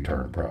easy to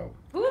turn pro.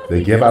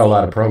 They give out a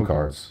lot of pro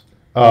cards.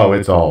 Oh,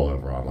 it's all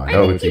over online.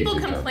 I think people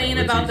complain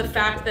about the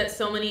fact that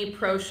so many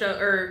pro show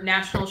or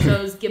national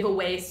shows give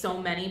away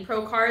so many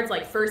pro cards,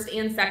 like first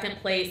and second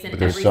place in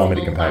every single class. There's so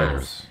many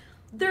competitors.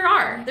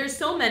 There's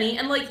so many,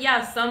 and like,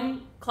 yeah,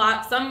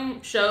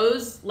 some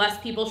shows less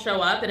people show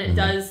up, and it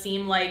does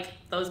seem like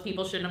those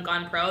people shouldn't have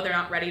gone pro. They're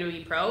not ready to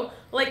be pro.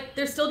 Like,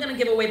 they're still going to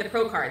give away the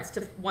pro cards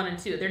to 1 and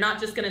 2. They're not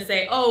just going to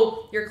say,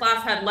 oh, your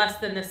class had less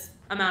than this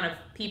amount of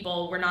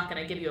people, we're not going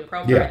to give you a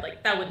pro card.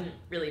 Like, that wouldn't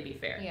really be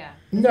fair. Yeah.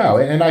 No,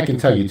 and I can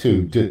tell you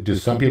too, do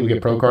some people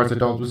get pro cards that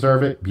don't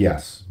deserve it?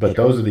 Yes, but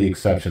those are the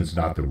exceptions,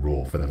 not the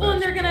rule for the Well,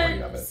 and they're going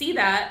to see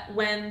that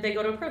when they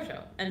go to a pro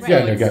show. And so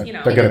they're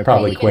going to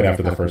probably quit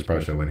after the first pro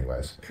show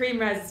anyways. Cream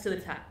rises to the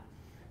top.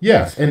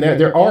 Yes, and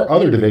there are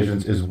other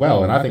divisions as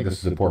well, and I think this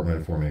is important when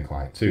informing a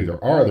client too.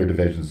 There are other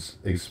divisions,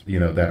 you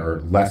know, that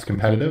are less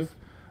competitive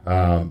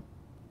than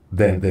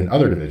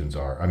other divisions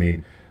are. I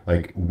mean,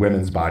 like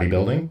women's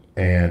bodybuilding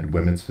and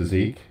women's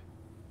physique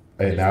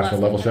at national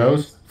level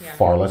shows,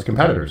 far less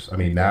competitors. I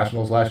mean,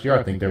 nationals last year,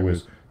 I think there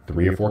was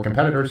 3 or 4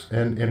 competitors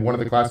in one of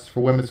the classes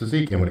for women's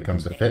physique. And when it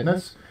comes to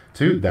fitness,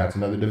 too, that's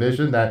another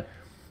division that,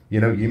 you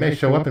know, you may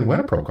show up and win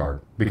a pro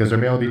card because there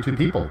may only be 2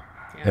 people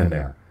in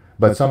there.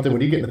 But something,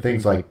 when you get into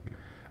things like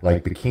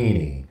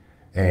bikini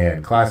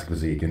and classic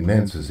physique and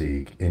men's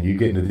physique, and you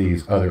get into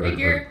these other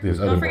figure is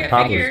at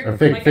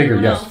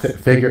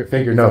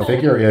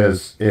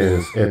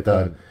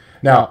the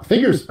now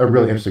figures are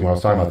really interesting. When I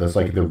was talking about this,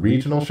 like the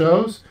regional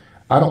shows,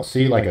 I don't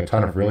see like a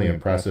ton of really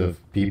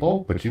impressive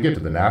people, but you get to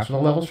the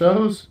national level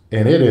shows,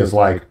 and it is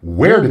like,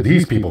 where did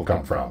these people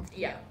come from?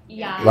 Yeah.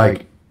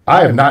 Like,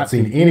 I have not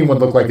seen anyone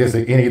look like this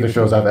at any of the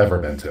shows I've ever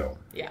been to.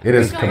 Yeah. It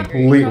is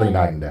completely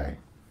night and day.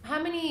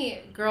 How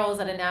many girls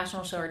at a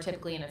national show are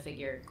typically in a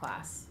figure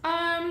class?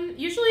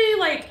 Usually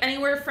like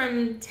anywhere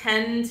from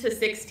 10 to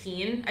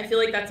 16. I feel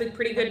like that's a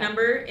pretty good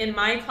number. In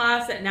my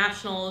class at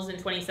nationals in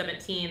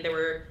 2017, there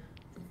were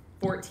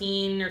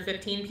 14 or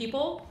 15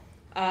 people.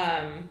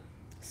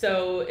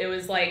 So it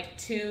was like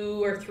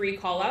 2 or 3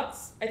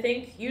 call-outs, I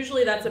think.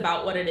 Usually that's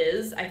about what it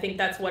is. I think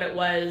that's what it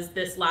was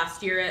this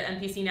last year at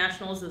NPC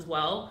Nationals as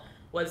well,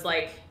 was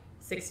like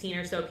 16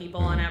 or so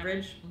people on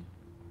average.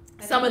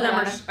 Some of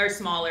them are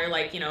smaller,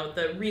 like, you know,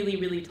 the really,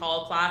 really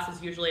tall class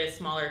is usually a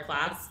smaller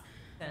class.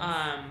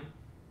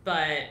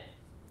 But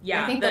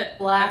yeah, I think the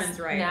last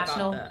right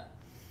national, about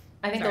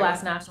the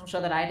last national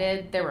show that I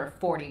did, there were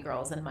 40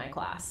 girls in my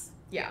class.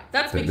 Yeah,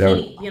 that's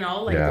bikini, you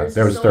know, like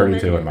there was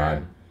 32 in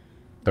mine.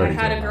 I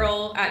had a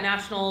girl at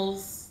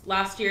nationals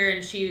last year, and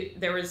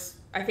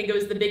I think it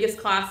was the biggest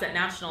class at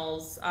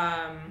nationals.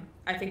 I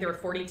think there were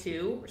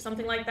 42 or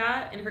something like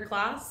that in her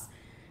class.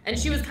 And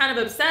she was kind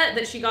of upset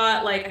that she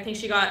got, like, I think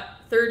she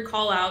got 3rd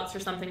call-outs or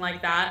something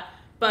like that.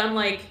 But I'm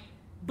like,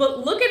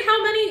 but look at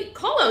how many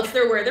call-outs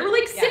there were. There were,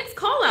 like, 6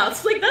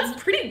 call-outs. Like,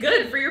 that's pretty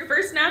good for your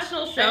first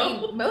national show. I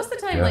mean, most of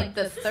the time, like,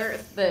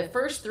 the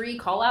first 3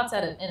 call-outs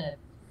in a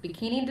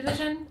bikini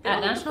division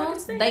at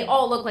nationals, they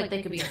all look like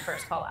they could be in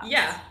first call-outs.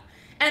 Yeah.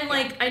 And,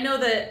 like, I know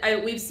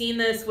that we've seen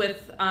this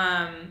with,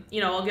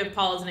 you know, I'll give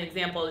Paul as an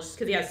example just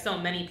because he has so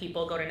many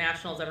people go to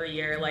nationals every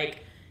year.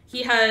 Like,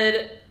 he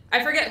had...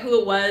 I forget who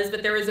it was,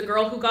 but there was a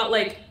girl who got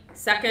like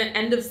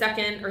end of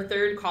second or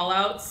third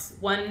call-outs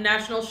one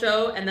national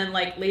show, and then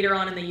like later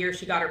on in the year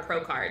she got her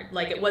pro card.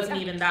 Like it wasn't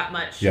even that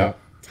much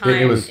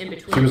time in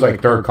between. She was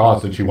like third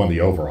call-outs and she won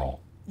the overall.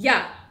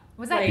 Yeah.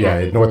 Was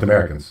that North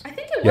Americans. I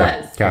think it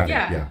was. Kathy,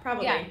 yeah,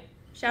 probably. Yeah.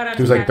 Shout out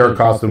she was like third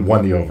call-outs and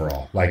won the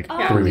overall, like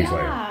 3 weeks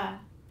later.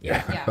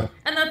 Yeah.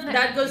 And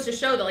that goes to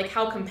show that like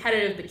how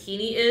competitive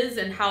bikini is,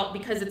 and how,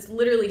 because it's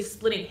literally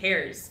splitting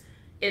hairs.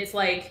 It's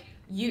like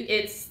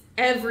it's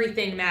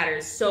everything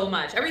matters so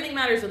much. Everything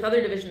matters with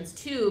other divisions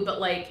too, but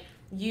like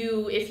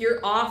if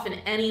you're off in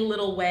any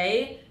little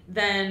way,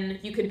 then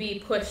you could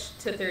be pushed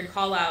to third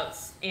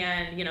call-outs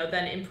and,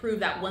 then improve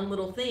that one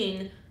little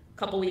thing a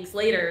couple weeks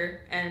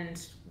later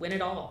and win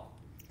it all.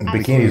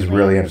 Bikini is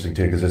really interesting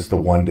too, because it's the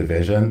one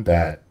division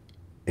that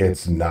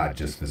it's not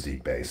just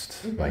physique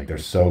based. Like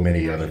there's so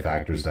many other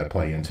factors that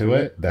play into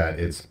it that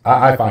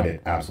I find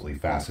it absolutely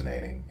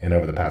fascinating. And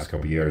over the past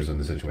couple of years in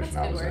the situation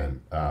I was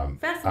in,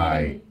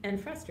 fascinating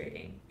and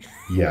frustrating.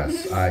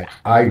 Yes,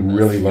 I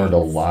really learned a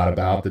lot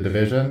about the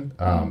division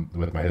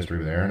with my history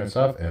with Aaron and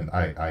stuff, and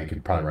I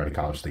could probably write a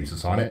college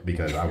thesis on it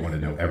because I want to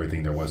know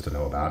everything there was to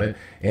know about it.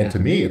 And to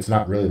me, it's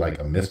not really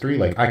like a mystery.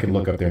 Like I can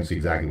look up there and see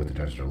exactly what the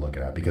judges are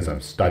looking at because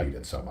I've studied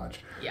it so much.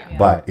 Yeah.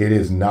 But it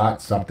is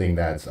not something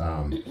that's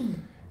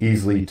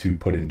easily to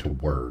put into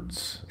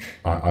words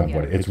on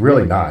what it's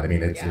really not. I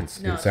mean, it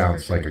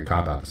sounds like a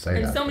cop out to say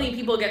that. And so many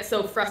people get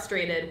so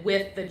frustrated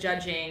with the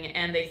judging,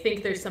 and they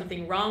think there's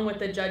something wrong with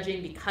the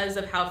judging because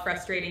of how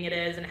frustrating it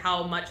is and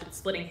how much it's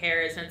splitting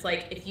hairs. And it's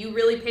like, if you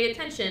really pay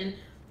attention,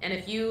 and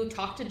if you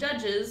talk to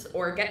judges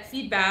or get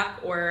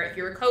feedback, or if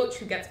you're a coach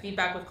who gets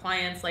feedback with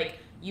clients, like,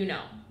 you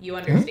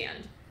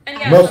understand. And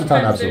most of the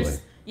time, absolutely.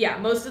 Yeah,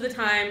 most of the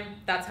time,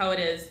 that's how it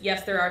is.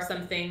 Yes, there are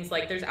some things,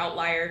 like there's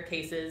outlier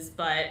cases,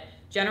 but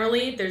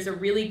generally, there's a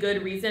really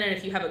good reason, and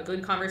if you have a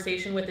good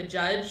conversation with a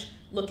judge,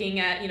 looking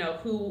at,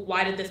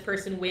 why did this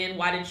person win,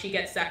 why did she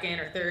get second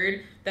or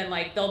third, then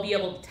like they'll be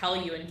able to tell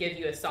you and give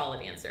you a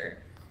solid answer.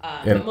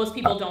 But most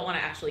people don't want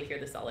to actually hear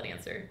the solid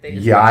answer. They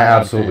just I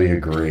absolutely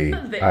agree.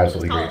 I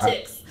absolutely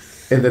agree.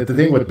 And the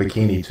thing with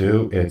bikini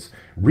too, it's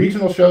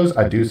regional shows.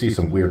 I do see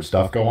some weird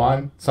stuff go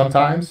on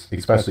sometimes,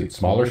 especially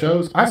smaller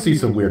shows. I see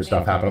some weird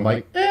stuff happen. I'm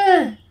like,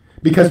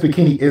 because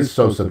bikini is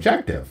so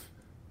subjective.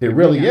 It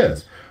really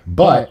is.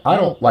 But I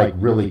don't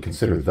really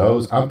consider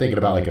those. I'm thinking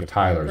about like if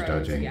Tyler's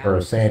judging or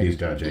if Sandy's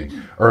judging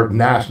or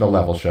national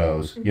level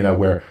shows,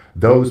 where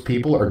those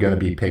people are going to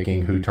be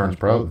picking who turns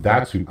pro.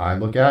 That's who I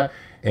look at.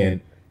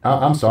 And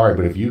I'm sorry,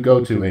 but if you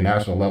go to a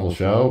national level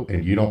show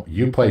and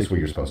you place where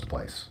you're supposed to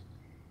place.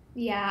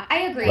 Yeah,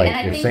 I agree. Like and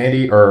I if think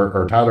Sandy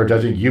or Tyler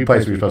judging, you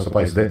place where you're supposed to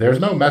place. There's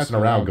no messing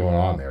around going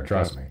on there.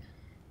 Trust me.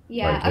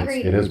 Yeah,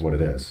 agreed. It is what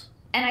it is.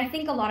 And I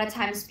think a lot of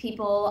times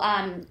people,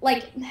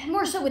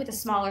 more so with the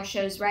smaller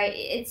shows, right?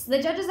 It's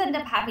the judges end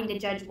up having to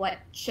judge what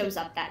shows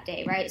up that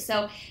day, right?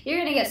 So you're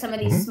going to get some of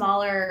these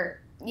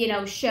smaller,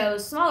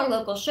 shows, smaller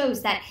local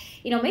shows that,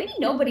 maybe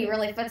nobody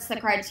really fits the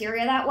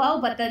criteria that well,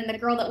 but then the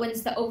girl that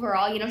wins the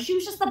overall, she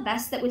was just the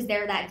best that was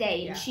there that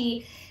day. And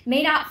she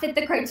may not fit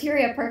the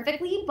criteria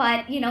perfectly,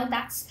 but,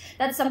 that's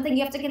something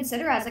you have to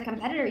consider as a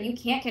competitor. You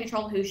can't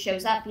control who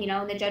shows up,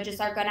 and the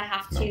judges are going to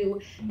have to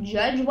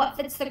judge what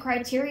fits the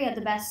criteria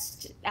the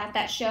best at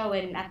that show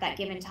and at that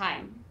given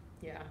time.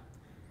 Yeah.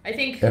 I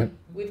think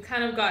we've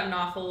kind of gotten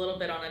off a little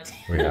bit on a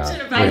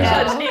tangent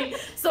about judging.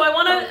 So I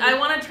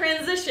want to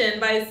transition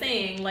by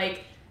saying,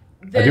 like,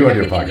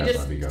 everything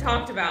we just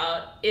talked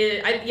about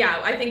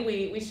I think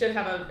we should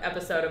have an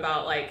episode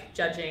about like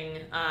judging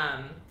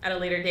at a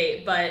later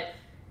date, but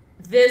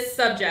this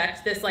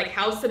subject, this like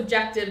how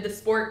subjective the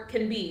sport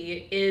can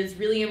be, is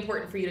really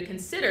important for you to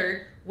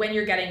consider when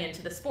you're getting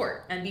into the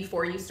sport and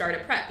before you start a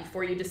prep,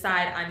 before you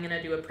decide I'm going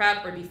to do a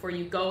prep, or before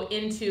you go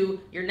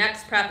into your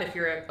next prep if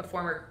you're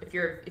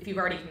if you've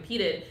already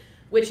competed,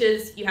 which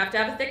is you have to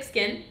have a thick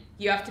skin,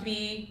 you have to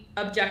be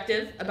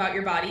objective about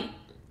your body,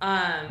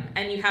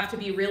 and you have to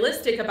be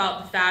realistic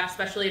about the fact,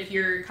 especially if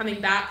you're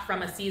coming back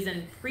from a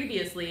season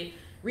previously,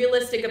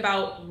 realistic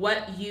about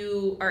what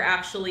you are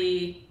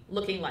actually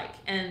looking like,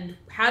 and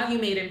have you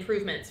made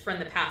improvements from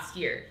the past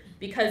year?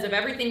 Because of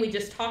everything we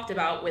just talked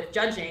about with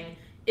judging,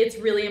 it's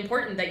really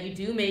important that you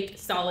do make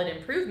solid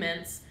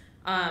improvements,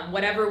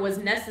 whatever was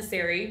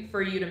necessary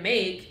for you to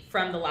make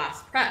from the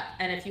last prep.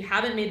 And if you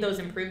haven't made those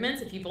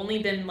improvements, if you've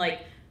only been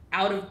like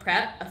out of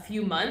prep a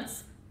few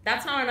months,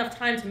 that's not enough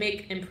time to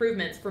make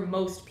improvements for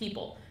most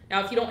people.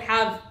 Now, if you don't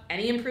have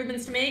any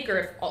improvements to make, or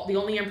if the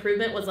only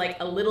improvement was like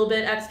a little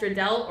bit extra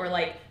delt or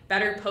like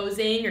better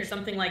posing or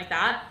something like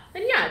that,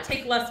 then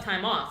take less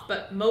time off.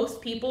 But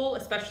most people,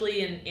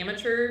 especially in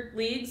amateur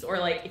leagues, or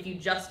like if you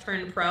just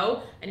turned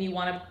pro and you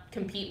want to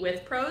compete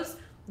with pros,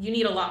 you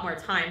need a lot more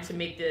time to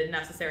make the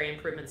necessary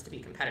improvements to be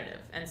competitive.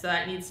 And so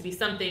that needs to be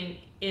something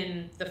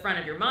in the front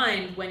of your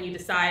mind when you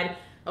decide,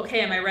 okay,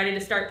 am I ready to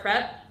start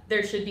prep?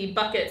 There should be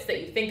buckets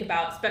that you think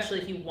about,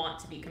 especially if you want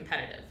to be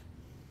competitive.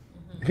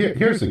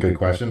 Here's a good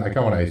question. I kind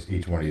of want to ask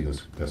each one of you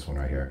this one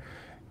right here.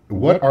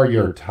 What are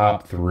your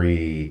top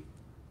 3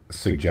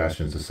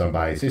 suggestions to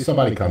somebody? Say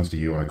somebody comes to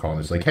you on a call and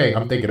it's like, hey,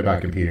 I'm thinking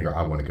about competing or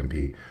I want to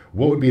compete.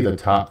 What would be the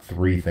top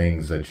 3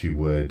 things that you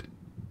would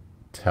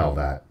tell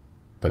that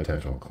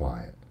potential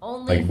client?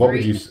 Only like, what 3?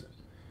 would you?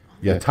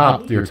 Yeah,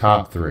 your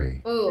top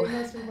 3. Ooh. 3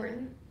 most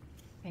important.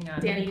 Hang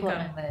on. Danny, you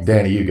go.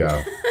 Danny, you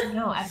go.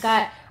 No, I've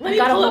got Let me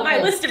pull up my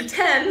list of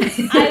 10.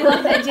 I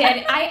love that,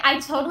 Danny. I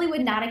totally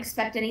would not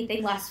expect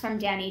anything less from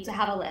Danny to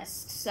have a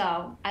list,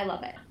 so I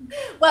love it.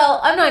 Well,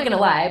 I'm not gonna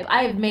lie.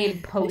 I've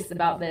made posts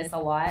about this a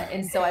lot,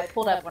 and so I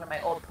pulled up one of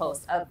my old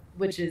posts,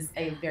 which is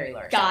a very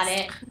large. Got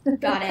list.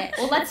 it. Got it.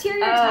 Well, let's hear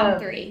your top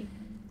 3.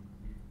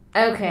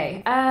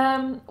 Okay.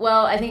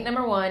 Well, I think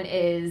number 1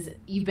 is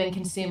you've been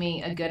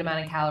consuming a good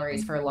amount of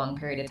calories for a long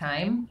period of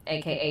time,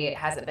 aka it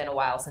hasn't been a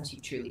while since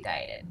you've truly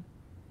dieted.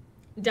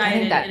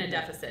 Dieted in a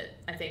deficit,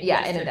 I think.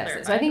 Yeah, in a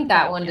deficit. So I think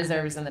that one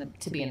deserves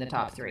to be in the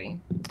top 3.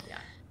 Yeah.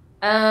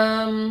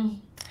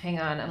 Hang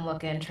on, I'm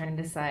looking, trying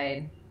to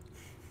decide.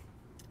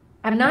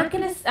 I'm not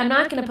gonna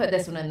put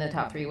this one in the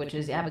top 3, which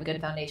is you have a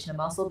good foundation of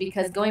muscle,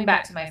 because going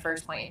back to my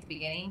first point at the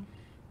beginning,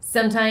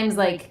 sometimes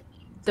like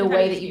the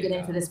way that you get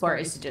into this sport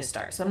is to just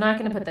start. So I'm not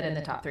going to put that in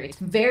the top 3. It's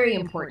very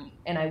important,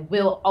 and I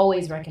will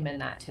always recommend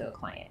that to a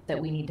client,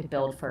 that we need to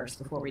build first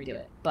before we do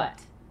it. But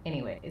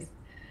anyways,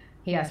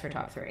 he asked for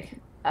top 3.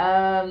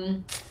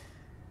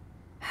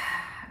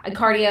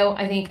 Cardio,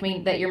 I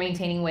think that you're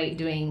maintaining weight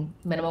doing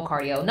minimal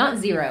cardio. Not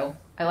 0.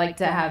 I like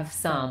to have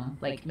some,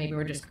 like maybe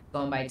we're just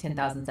going by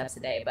 10,000 steps a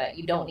day, but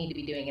you don't need to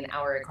be doing an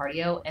hour of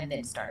cardio and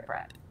then start a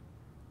prep.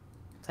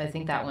 So I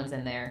think that one's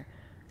in there.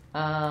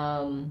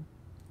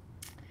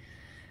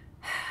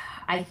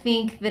 I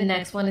think the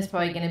next one is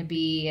probably going to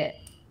be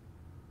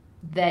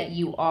that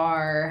you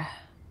are,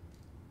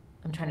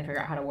 I'm trying to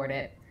figure out how to word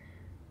it.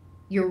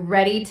 You're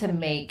ready to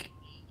make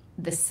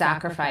the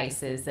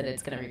sacrifices that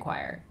it's going to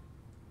require.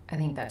 I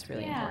think that's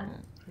really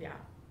important. Yeah.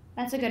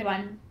 That's a good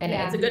one. And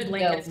it's a good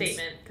blanket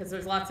statement, because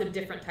there's lots of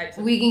different types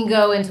of. We can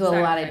go into a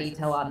lot of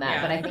detail on that,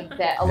 Yeah. but I think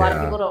that a lot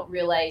of people don't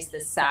realize the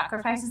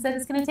sacrifices that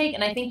it's going to take.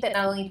 And I think that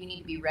not only do you need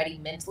to be ready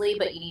mentally,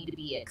 but you need to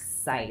be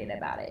excited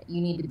about it.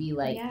 You need to be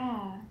like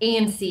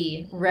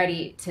antsy,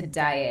 ready to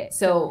diet.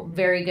 So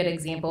very good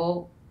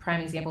example,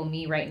 prime example,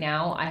 me right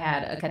now. I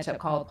had a catch-up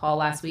call with Paul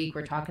last week.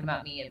 We're talking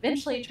about me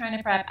eventually trying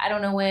to prep. I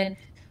don't know when.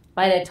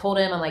 But I told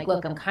him, I'm like,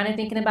 look, I'm kind of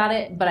thinking about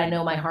it, but I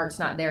know my heart's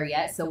not there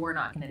yet, so we're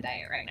not going to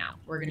diet right now.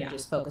 We're going to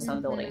just focus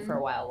on building for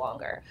a while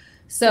longer.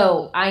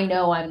 So I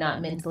know I'm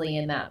not mentally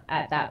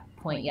at that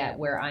point yet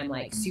where I'm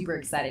like super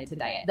excited to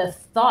diet. The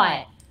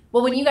thought,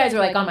 well, when you guys were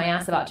like on my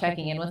ass about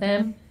checking in with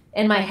him,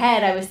 in my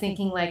head I was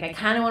thinking like I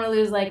kind of want to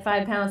lose like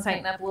 5 pounds,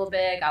 tighten up a little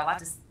bit. I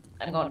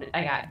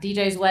got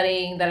DJ's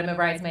wedding that I'm a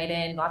bridesmaid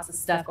in, lots of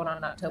stuff going on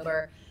in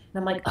October, and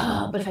I'm like,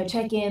 oh, but if I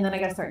check in, then I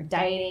got to start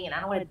dieting, and I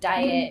don't want to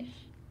diet.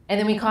 And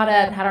then we caught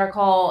up, had our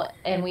call,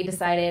 and we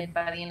decided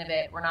by the end of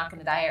it, we're not going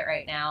to diet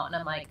right now. And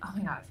I'm like, oh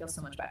my God, I feel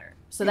so much better.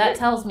 So that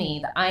tells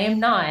me that I am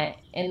not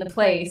in the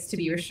place to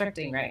be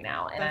restricting right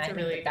now. And that's I a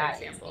really think good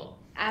example.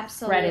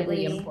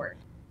 Incredibly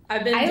important.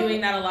 I've been doing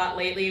that a lot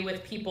lately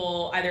with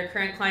people, either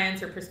current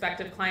clients or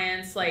prospective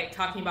clients, like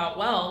talking about,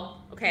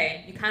 well,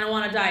 okay, you kind of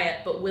want to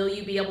diet, but will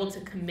you be able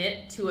to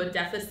commit to a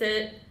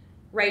deficit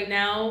right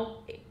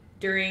now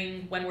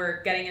when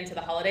we're getting into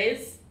the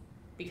holidays?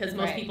 Because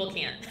most people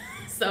can't.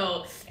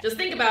 So just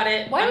think about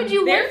it. Why would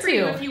you there want for to?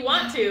 You if you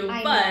want to,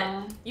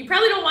 but you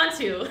probably don't want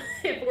to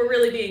if we're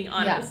really being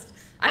honest. Yeah.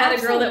 I had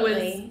a girl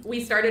that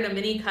we started a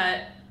mini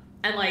cut,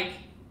 and like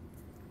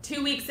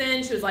 2 weeks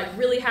in, she was like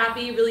really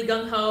happy, really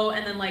gung-ho,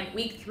 and then like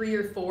week 3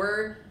 or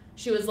 4,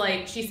 she was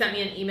like, she sent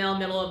me an email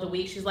middle of the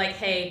week. She's like,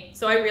 hey,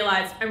 so I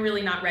realized I'm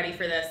really not ready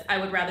for this. I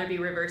would rather be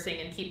reversing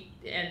and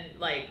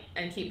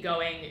keep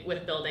going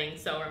with building.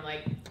 So I'm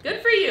like,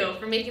 good for you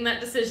for making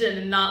that decision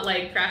and not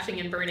like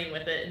crashing and burning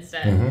with it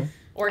instead. Mm-hmm.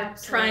 Or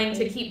trying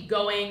to keep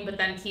going but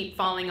then keep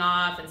falling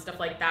off and stuff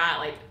like that.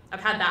 Like I've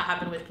had that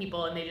happen with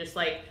people, and they just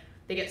like,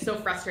 they get so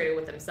frustrated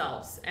with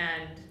themselves,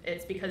 and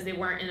it's because they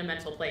weren't in a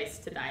mental place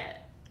to diet.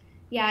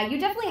 Yeah, you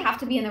definitely have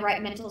to be in the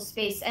right mental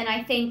space. And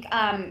I think,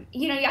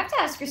 you have to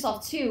ask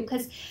yourself too,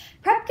 because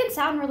prep can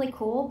sound really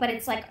cool, but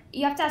it's like,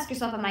 you have to ask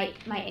yourself, am I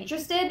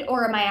interested,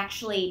 or am I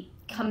actually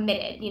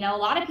committed? A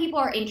lot of people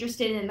are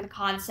interested in the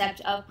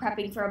concept of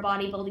prepping for a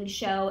bodybuilding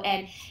show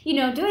and,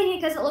 doing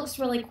it because it looks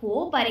really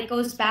cool, but it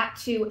goes back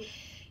to,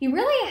 you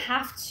really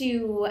have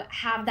to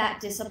have that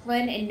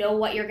discipline and know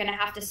what you're going to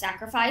have to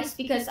sacrifice,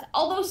 because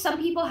although some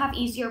people have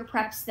easier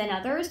preps than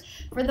others,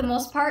 for the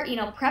most part,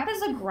 prep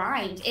is a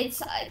grind.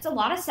 It's a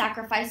lot of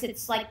sacrifice.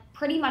 It's like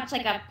pretty much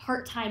like a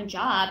part-time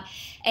job.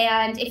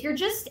 And if you're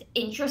just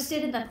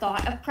interested in the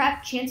thought of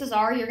prep, chances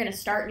are you're going to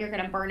start and you're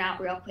going to burn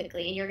out real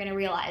quickly, and you're going to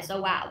realize,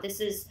 oh wow,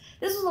 this is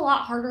a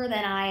lot harder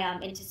than I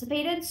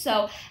anticipated.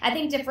 So I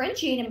think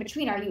differentiate in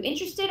between, are you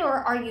interested, or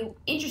are you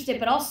interested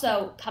but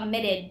also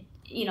committed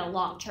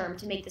long term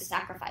to make the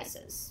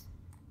sacrifices?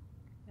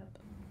 Yep.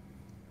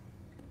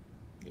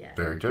 Yeah.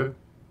 Very good.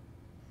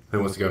 Who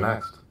wants to go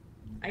next?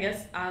 I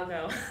guess I'll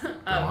go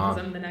because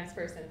I'm the next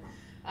person.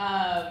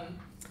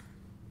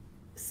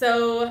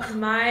 So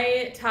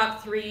my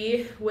top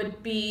 3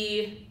 would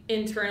be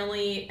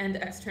internally and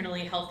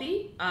externally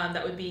healthy.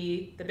 That would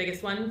be the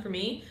biggest one for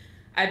me.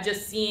 I've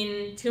just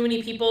seen too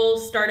many people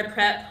start a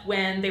prep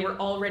when they were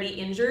already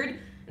injured,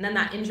 and then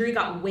that injury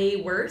got way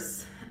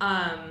worse.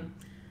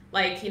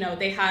 Like, you know,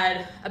 they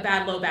had a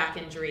bad low back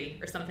injury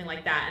or something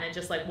like that, and it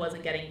just like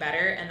wasn't getting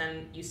better. And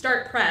then you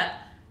start prep,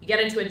 you get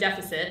into a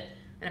deficit,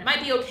 and it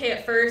might be okay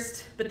at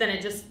first, but then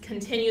it just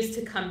continues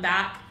to come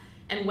back.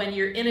 And when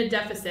you're in a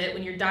deficit,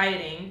 when you're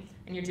dieting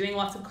and you're doing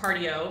lots of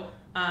cardio,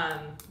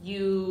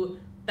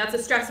 that's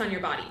a stress on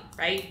your body,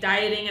 right?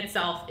 Dieting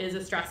itself is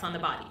a stress on the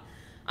body.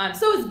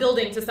 So is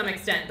building to some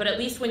extent, but at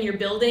least when you're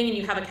building and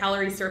you have a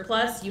calorie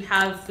surplus, you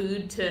have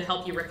food to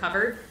help you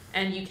recover,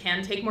 and you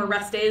can take more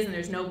rest days, and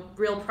there's no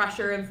real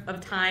pressure of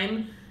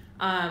time,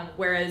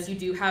 whereas you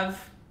do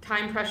have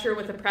time pressure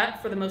with a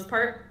prep for the most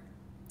part.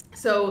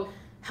 So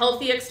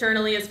healthy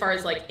externally as far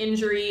as like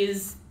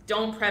injuries.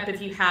 Don't prep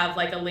if you have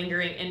like a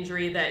lingering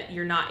injury that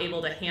you're not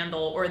able to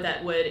handle, or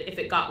that would, if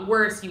it got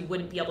worse, you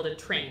wouldn't be able to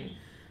train,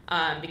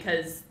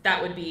 because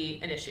that would be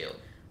an issue.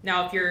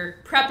 Now, if you're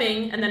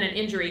prepping and then an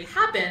injury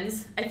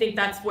happens, I think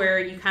that's where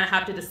you kind of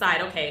have to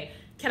decide, okay,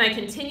 can I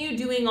continue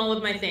doing all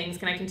of my things?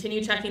 Can I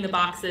continue checking the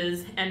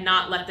boxes and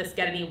not let this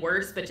get any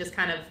worse, but just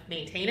kind of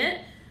maintain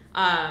it?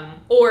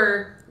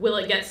 Or will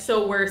it get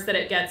so worse that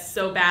it gets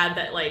so bad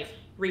that like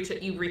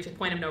you reach a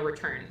point of no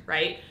return,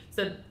 right?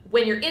 So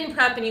when you're in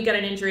prep and you get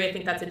an injury, I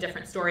think that's a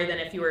different story than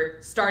if you were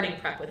starting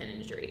prep with an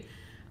injury.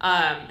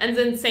 And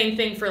then same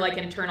thing for like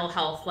internal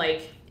health.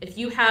 Like if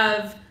you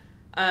have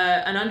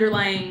an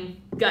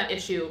underlying gut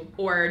issue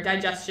or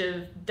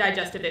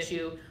digestive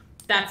issue,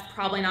 that's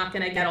probably not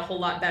going to get a whole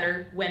lot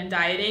better when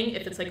dieting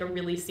if it's like a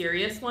really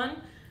serious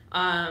one.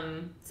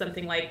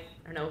 Something like,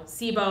 I don't know,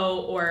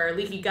 SIBO or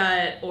leaky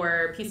gut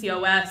or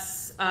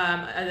PCOS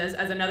as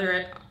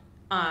another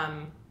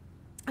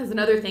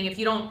thing. If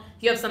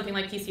you have something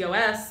like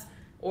PCOS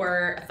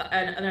or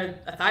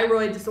a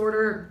thyroid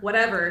disorder,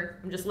 whatever,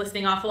 I'm just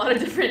listing off a lot of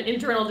different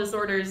internal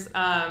disorders,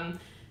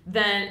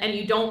 and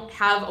you don't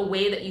have a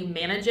way that you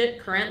manage it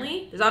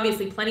currently. There's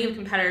obviously plenty of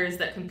competitors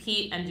that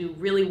compete and do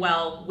really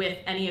well with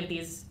any of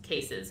these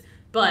cases,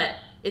 but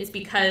it's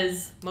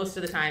because most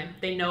of the time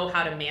they know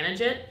how to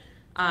manage it,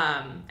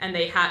 and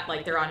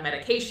they're on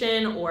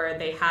medication, or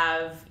they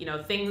have, you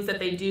know, things that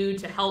they do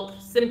to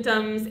help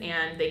symptoms,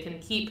 and they can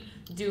keep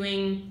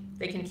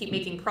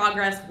making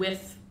progress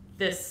with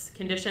this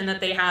condition that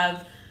they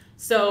have.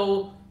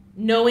 So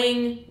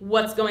knowing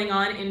what's going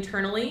on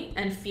internally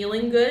and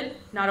feeling good,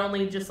 not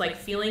only just like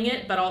feeling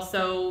it, but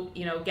also,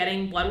 you know,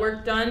 getting blood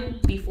work done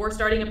before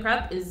starting a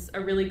prep is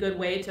a really good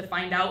way to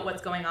find out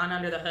what's going on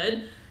under the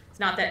hood. It's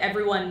not that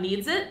everyone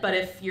needs it, but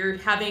if you're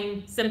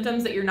having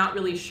symptoms that you're not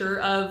really sure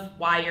of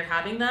why you're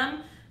having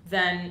them,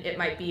 then it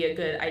might be a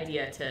good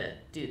idea to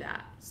do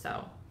that.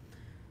 So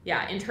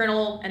yeah,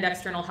 internal and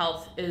external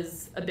health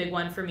is a big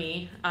one for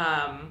me.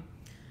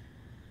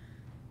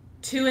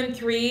 2 and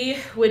 3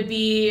 would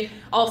be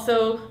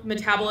also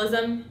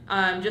metabolism,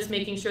 just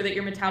making sure that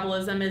your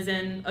metabolism is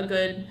in a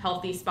good,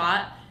 healthy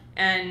spot.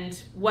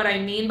 And what I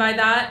mean by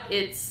that,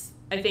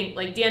 I think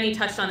like Dani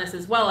touched on this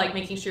as well, like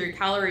making sure your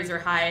calories are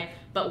high,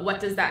 but what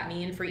does that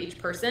mean for each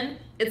person?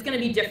 It's gonna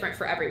be different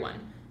for everyone.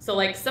 So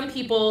like some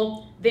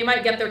people, they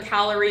might get their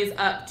calories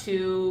up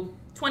to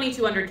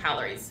 2,200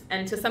 calories.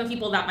 And to some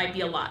people that might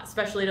be a lot,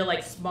 especially to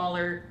like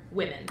smaller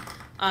women.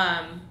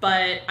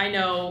 But I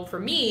know for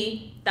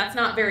me, that's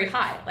not very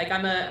high. Like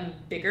I'm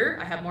bigger,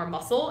 I have more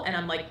muscle, and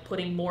I'm like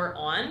putting more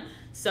on.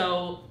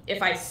 So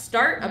if I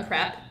start a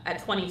prep at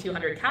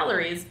 2,200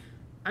 calories,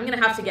 I'm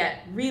gonna have to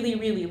get really,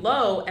 really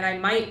low, and I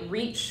might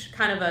reach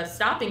kind of a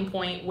stopping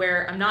point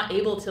where I'm not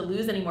able to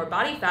lose any more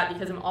body fat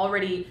because I'm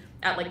already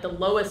at like the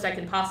lowest I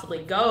can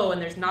possibly go,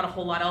 and there's not a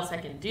whole lot else I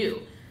can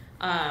do.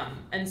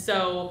 And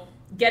so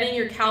getting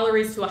your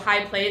calories to a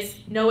high place,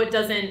 no, it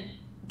doesn't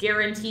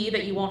guarantee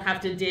that you won't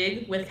have to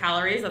dig with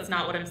calories. That's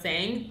not what I'm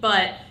saying,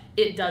 but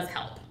it does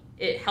help.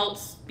 It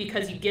helps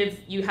because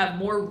you have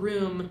more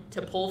room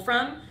to pull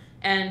from.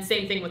 And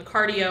same thing with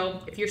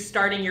cardio. If you're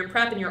starting your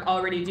prep and you're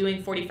already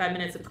doing 45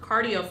 minutes of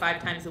cardio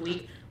 5 times a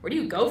week, where do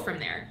you go from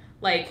there?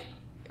 Like,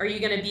 are you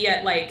going to be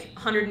at like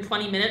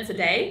 120 minutes a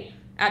day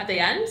at the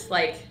end?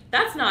 Like,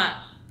 that's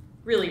not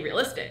really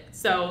realistic.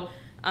 So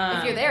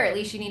if you're there, at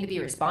least you need to be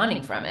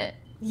responding from it.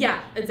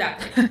 Yeah,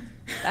 exactly.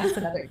 That's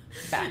another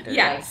factor.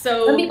 Yeah, like,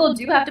 so some people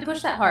do have to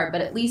push that hard,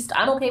 but at least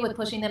I'm okay with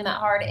pushing them that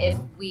hard if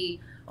we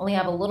only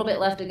have a little bit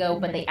left to go,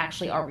 but they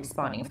actually are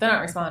responding. If they're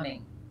not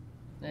responding,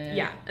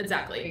 yeah,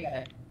 exactly.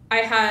 I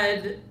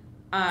had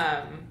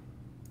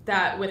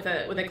that with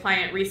a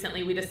client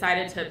recently. We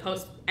decided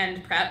to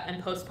end prep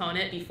and postpone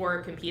it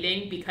before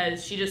competing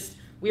because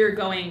we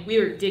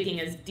were digging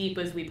as deep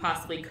as we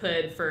possibly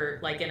could for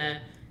like in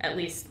a at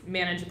least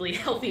manageably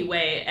healthy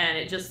way, and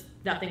it just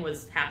nothing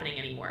was happening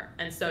anymore.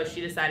 And so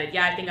she decided,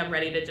 yeah, I think I'm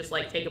ready to just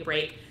like take a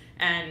break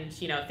and,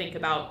 you know, think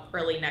about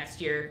early next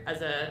year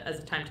as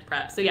a time to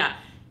prep. So yeah,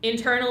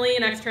 internally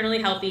and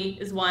externally healthy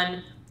is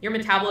one. Your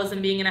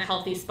metabolism being in a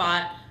healthy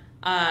spot.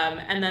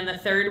 And then the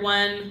third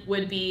one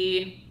would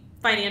be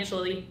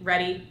financially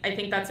ready. I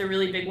think that's a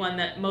really big one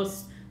that a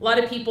lot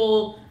of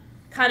people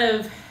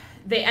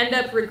they end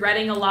up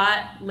regretting a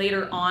lot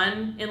later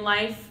on in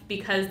life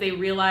because they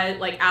realize,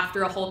 like,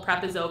 after a whole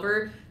prep is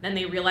over, then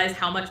they realize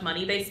how much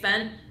money they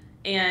spent.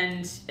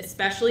 And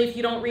especially if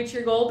you don't reach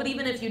your goal, but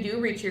even if you do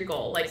reach your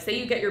goal, like say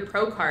you get your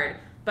pro card,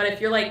 but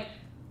if you're like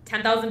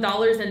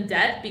 $10,000 in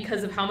debt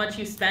because of how much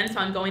you spent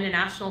on going to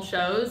national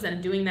shows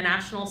and doing the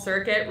national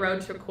circuit,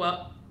 road to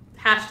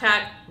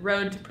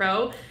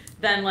pro,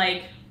 then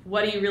like,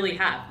 what do you really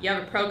have? You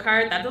have a pro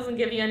card, that doesn't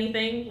give you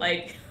anything.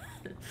 Like,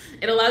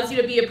 it allows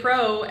you to be a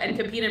pro and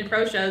compete in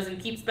pro shows and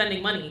keep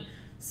spending money.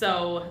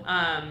 So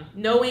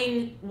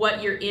knowing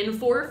what you're in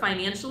for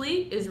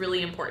financially is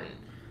really important.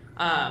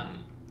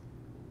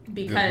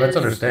 Because let's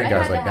understand,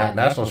 guys, like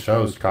national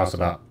shows cost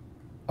about,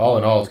 all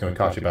in all, it's going to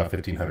cost you about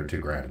 $1,500,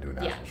 $2,000 to do a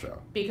national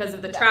show. Because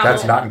of the travel.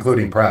 That's not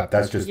including prep.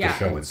 That's just the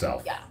show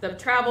itself. Yeah. The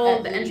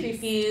travel, the entry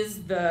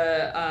fees,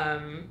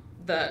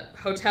 the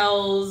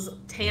hotels,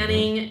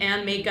 tanning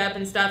and makeup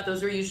and stuff,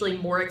 those are usually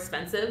more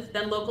expensive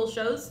than local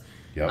shows.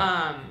 Yep.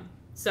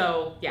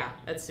 So yeah,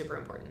 that's super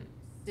important.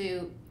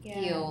 Suit,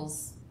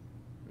 heels.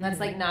 That's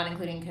like not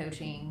including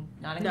coaching,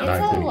 not It's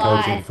including a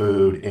lot. Coaching,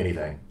 food,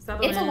 anything.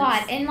 It's a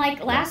lot. And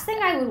like last thing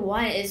I would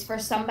want is for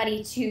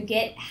somebody to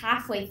get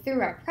halfway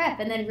through a prep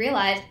and then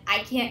realize I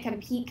can't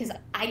compete because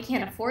I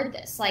can't afford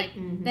this. Like,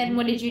 then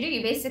what did you do?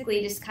 You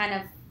basically just kind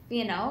of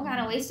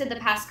wasted the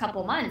past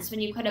couple months when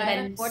you could have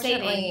been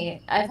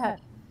saving. I've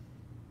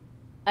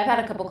had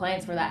a couple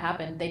clients where that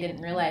happened. They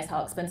didn't realize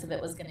how expensive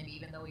it was going to be,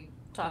 even though we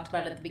talked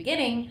about it at the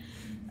beginning.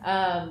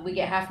 We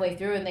get halfway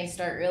through and they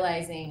start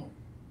realizing,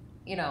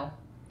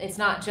 it's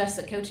not just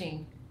the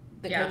coaching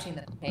that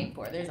I'm paying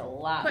for. There's a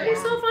lot. Put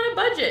yourself on a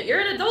budget.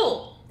 You're an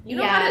adult. You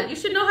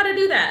should know how to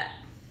do that.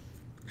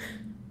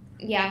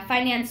 Yeah,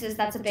 finances,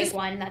 that's a big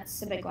one.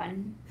 That's a big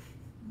one.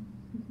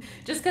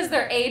 Just because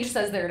their age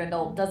says they're an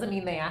adult doesn't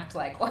mean they act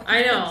like one.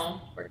 I know.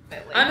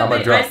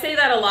 I say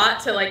that a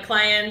lot to like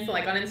clients,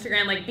 like on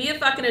Instagram, like be a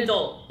fucking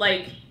adult.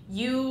 Like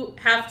you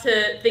have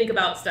to think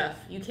about stuff.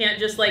 You can't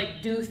just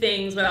like do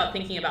things without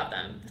thinking about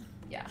them.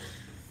 Yeah.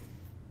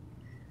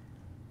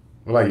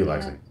 What about you,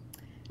 Lexie?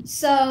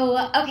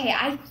 So, okay,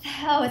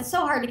 it's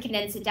so hard to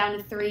condense it down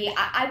to three.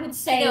 I would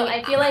say...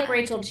 I feel like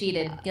Rachel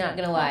cheated, not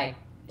gonna lie.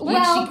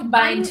 Well, she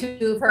combined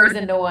two of hers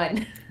into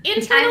one.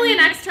 Internally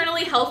and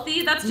externally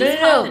healthy, that's just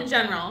health in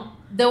general.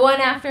 The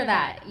one after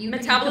that.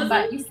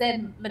 Metabolism? You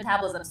said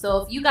metabolism.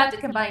 So if you got to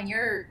combine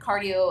your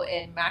cardio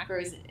and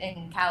macros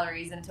and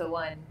calories into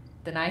one,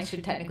 then I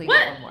should technically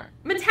get one more.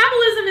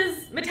 Metabolism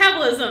is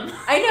metabolism.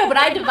 I know, but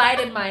I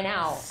divided mine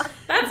out.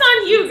 That's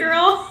on you,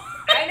 girl.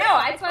 I know,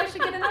 that's why I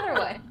should get another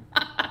one.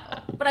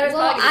 But I was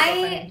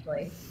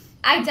financially.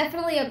 I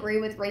definitely agree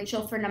with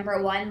Rachel for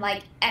number one,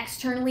 like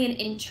externally and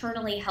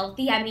internally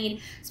healthy. I mean,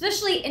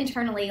 especially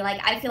internally, like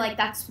I feel like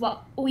that's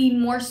what we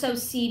more so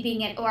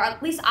see or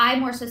at least I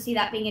more so see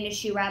that being an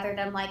issue rather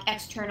than like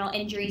external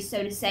injuries,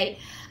 so to say.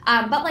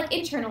 But like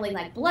internally,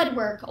 like blood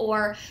work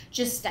or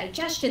just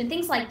digestion,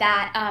 things like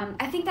that.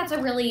 I think that's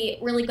a really,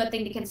 really good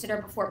thing to consider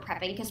before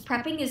prepping, because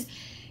prepping is,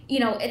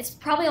 it's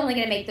probably only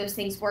going to make those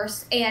things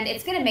worse, and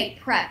it's going to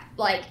make prep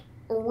like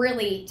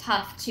really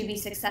tough to be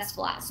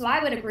successful at. So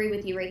I would agree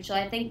with you, Rachel.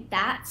 I think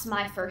that's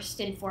my first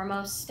and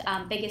foremost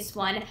biggest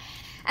one.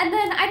 And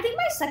then I think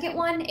my second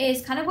one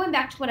is kind of going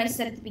back to what I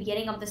said at the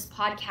beginning of this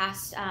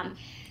podcast.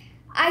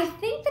 I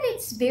think that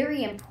it's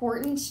very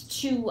important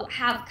to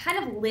have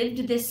kind of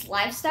lived this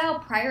lifestyle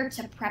prior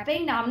to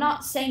prepping. Now, I'm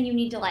not saying you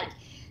need to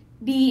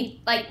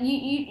be like,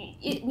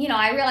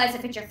 I realize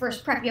if it's your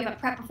first prep, you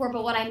haven't prepped before,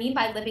 but what I mean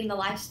by living the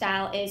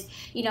lifestyle is,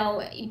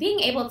 being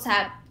able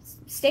to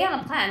stay on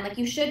a plan. Like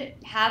you should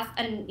have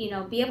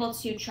be able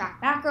to track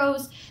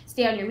macros,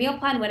 stay on your meal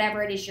plan,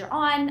 whatever it is you're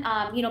on,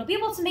 be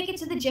able to make it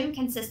to the gym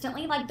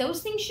consistently. Like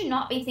those things should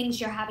not be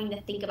things you're having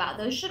to think about.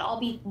 Those should all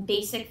be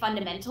basic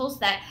fundamentals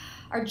that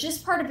are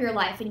just part of your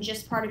life and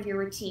just part of your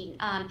routine.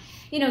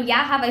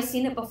 Have I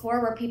seen it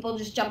before where people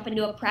just jump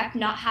into a prep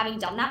not having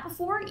done that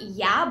before?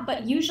 Yeah,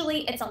 but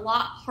usually it's a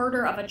lot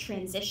harder of a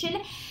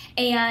transition,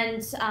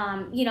 and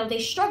they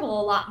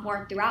struggle a lot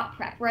more throughout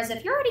prep. Whereas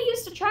if you're already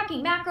used to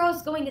tracking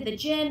macros, going to the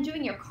gym,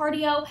 doing your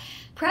cardio,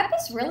 prep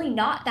is really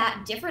not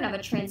that different of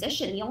a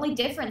transition. The only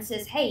difference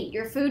is, hey,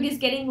 your food is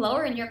getting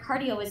lower and your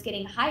cardio is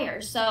getting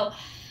higher. So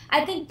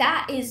I think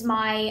that is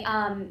my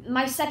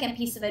second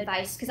piece of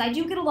advice, because I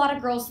do get a lot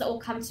of girls that will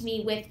come to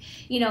me with,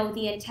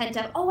 the intent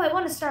of, oh, I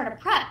want to start a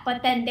prep,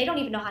 but then they don't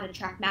even know how to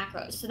track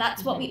macros. So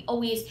that's what we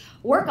always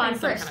work on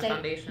first. Kind of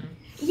foundation.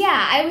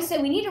 Yeah, I always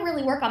say we need to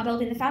really work on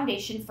building the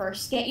foundation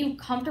first, get you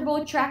comfortable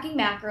with tracking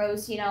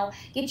macros,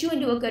 get you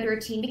into a good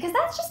routine, because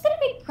that's just going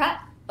to make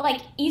prep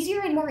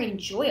easier and more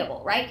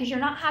enjoyable, right? Because you're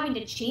not having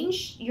to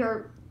change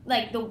your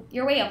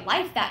way of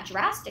life that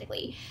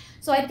drastically.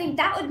 So I think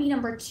that would be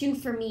number two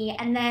for me.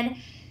 And then,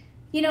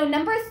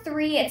 number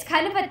three, it's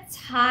kind of a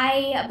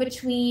tie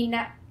between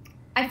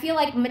I feel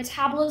like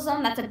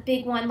metabolism, that's a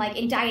big one, like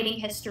in dieting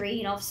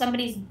history. If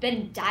somebody's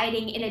been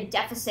dieting in a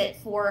deficit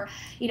for,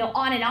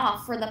 on and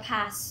off for the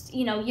past,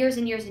 years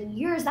and years and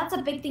years, that's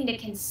a big thing to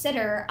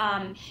consider,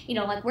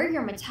 like where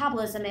your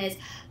metabolism is.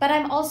 But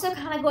I'm also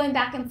kind of going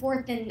back and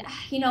forth, and,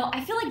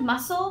 I feel like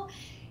muscle,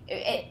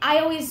 I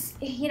always,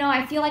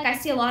 I feel like I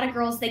see a lot of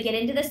girls, they get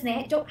into this and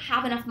they don't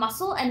have enough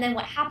muscle, and then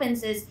what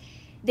happens is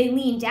they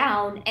lean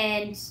down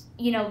and,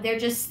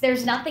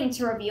 there's nothing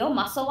to reveal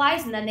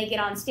muscle-wise, and then they get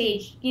on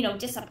stage,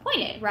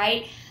 disappointed,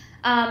 right?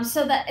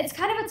 So that it's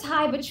kind of a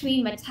tie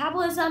between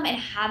metabolism and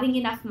having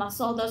enough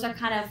muscle. Those are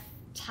kind of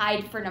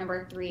tied for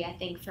number 3, I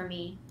think, for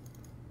me.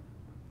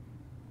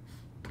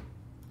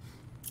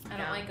 I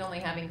don't like only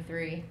having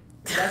 3.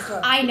 That's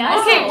what I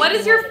know. Okay, what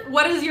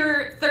is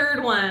your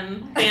third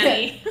one,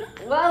 Dani?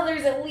 Well,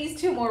 there's at least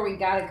 2 more we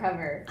gotta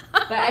cover.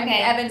 But I mean,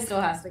 Evan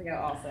still has to go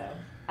also.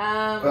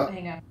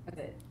 Hang on.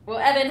 Well,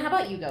 Evan, how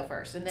about you go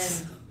first, and then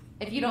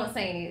if you don't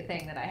say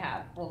anything that I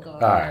have, we'll go. All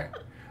right.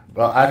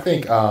 Well, I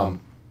think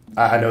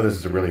I know this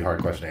is a really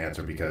hard question to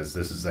answer because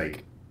this is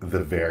like the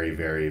very,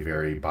 very,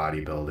 very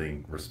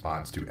bodybuilding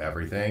response to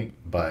everything.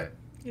 But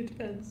it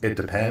depends. It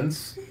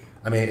depends.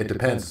 I mean, it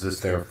depends. Is this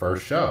their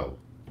first show?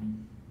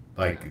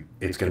 Like,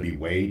 it's going to be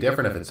way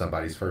different if it's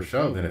somebody's first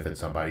show than if it's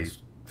somebody's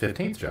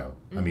 15th show.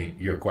 Mm-hmm. I mean,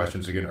 your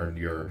questions are going to, or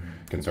your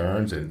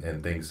concerns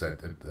and things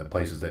that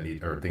places that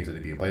need, or things that need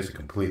to be in place are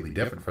completely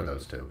different for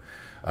those two.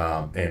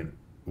 And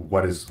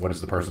what is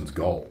the person's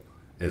goal?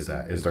 Is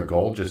their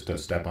goal just to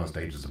step on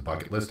stage as a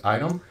bucket list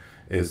item?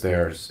 Is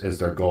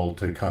their goal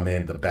to come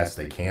in the best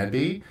they can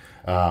be?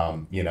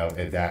 And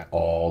that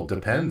all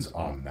depends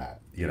on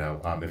that.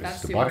 If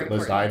it's a bucket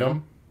list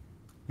item,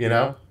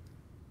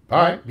 all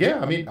right, yeah.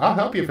 I mean, I'll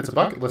help you if it's a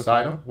bucket list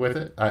item with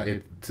it.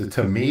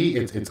 To me,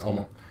 it's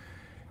almost.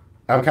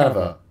 I'm kind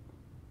of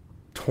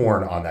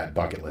torn on that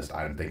bucket list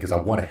item thing because I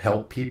want to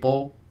help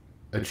people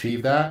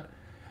achieve that,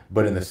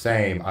 but in the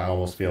same, I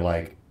almost feel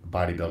like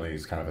bodybuilding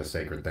is kind of a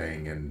sacred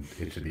thing and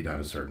it should be done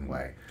a certain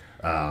way.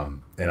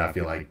 And I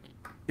feel like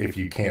if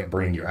you can't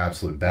bring your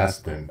absolute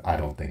best, then I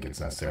don't think it's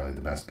necessarily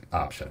the best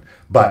option.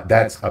 But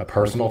that's a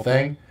personal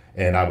thing,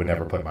 and I would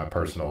never put my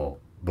personal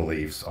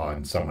beliefs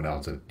on someone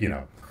else.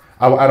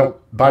 I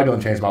don't,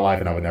 bodybuilding changed my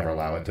life, and I would never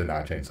allow it to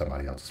not change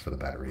somebody else's for the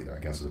better either, I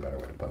guess is a better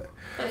way to put it.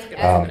 I think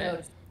as a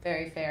coach,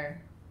 very fair.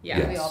 Yeah.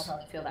 Yes. We all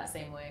probably feel that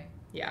same way.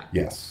 Yeah.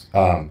 Yes.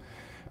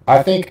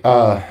 I think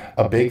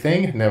a big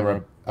thing,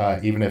 never,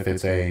 even if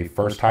it's a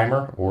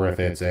first-timer or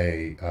if it's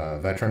a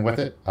veteran with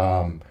it,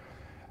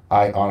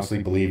 I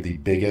honestly believe the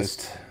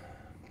biggest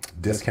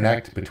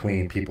disconnect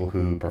between people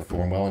who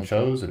perform well in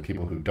shows and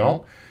people who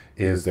don't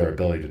is their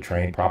ability to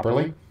train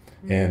properly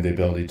and the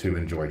ability to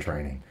enjoy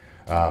training.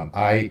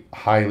 I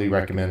highly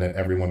recommend that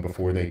everyone,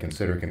 before they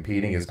consider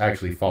competing, is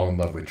actually fall in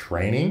love with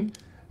training,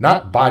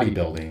 not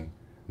bodybuilding,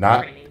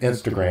 not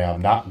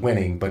Instagram, not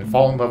winning, but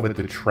fall in love with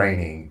the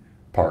training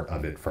part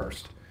of it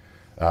first.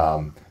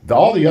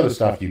 All the other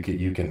stuff you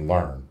can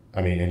learn.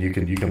 I mean, and you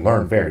can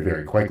learn very,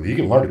 very quickly. You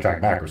can learn to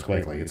track macros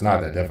quickly. It's not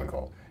that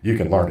difficult. You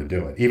can learn to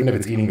do it. Even if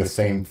it's eating the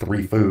same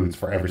 3 foods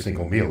for every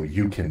single meal,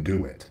 you can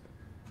do it.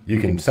 You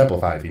can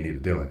simplify if you need to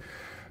do it.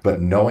 But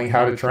knowing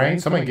how to train,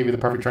 somebody can give you the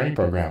perfect training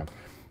program.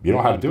 You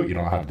don't know how to do it, you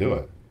don't know how to do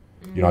it.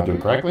 You know how to do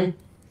it correctly,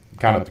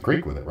 kind of up the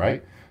creek with it,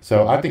 right?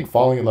 So I think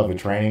falling in love with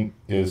training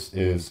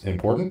is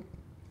important.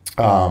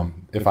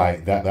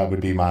 That would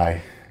be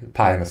my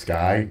pie in the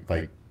sky,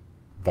 but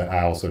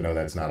I also know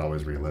that's not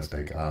always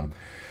realistic.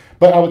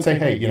 But I would say,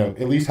 hey,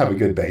 at least have a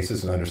good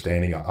basis and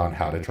understanding on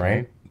how to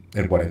train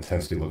and what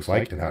intensity looks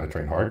like and how to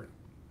train hard.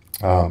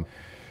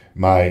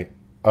 My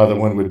other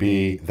one would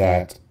be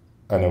that,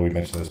 I know we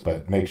mentioned this,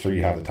 but make sure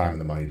you have the time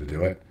and the money to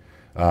do it.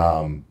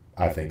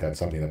 I think that's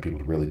something that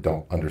people really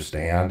don't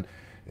understand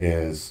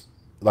is,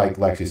 like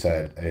Lexie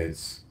said,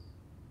 it's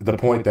the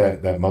point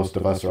that most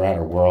of us are at,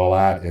 or we're all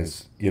at,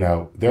 is,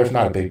 there's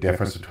not a big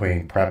difference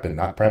between prep and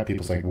not prep.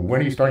 People say, well,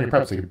 when are you starting your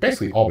prep? So you're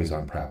basically always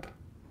on prep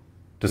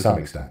to some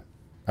extent.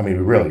 I mean,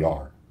 we really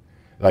are.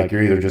 Like,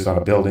 you're either just on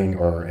a building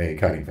or a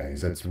cutting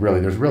phase. There's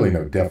really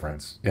no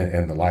difference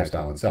in the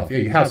lifestyle itself. Yeah,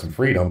 you have some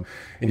freedom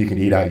and you can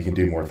eat out, you can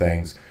do more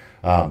things.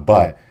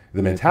 But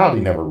the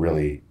mentality never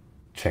really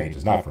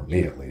changes, not for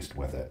me at least,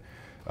 with it.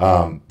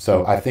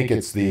 So I think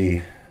it's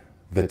the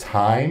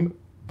time,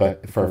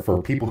 but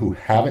for people who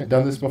haven't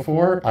done this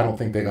before, I don't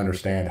think they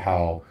understand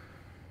how,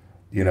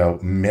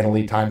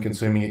 mentally time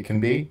consuming it can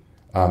be.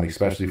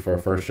 Especially for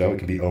a first show, it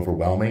can be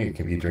overwhelming. It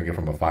can be drinking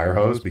from a fire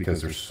hose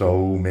because there's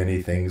so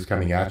many things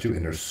coming at you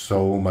and there's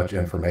so much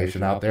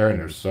information out there and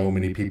there's so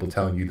many people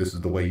telling you this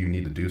is the way you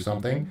need to do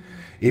something.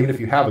 Even if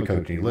you have a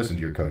coach and you listen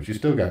to your coach, you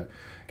still got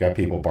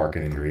people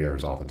barking in your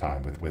ears all the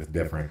time with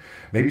different,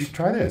 maybe you should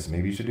try this,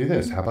 maybe you should do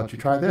this, how about you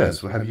try this,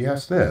 have you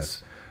asked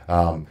this?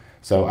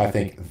 So I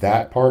think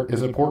that part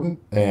is important.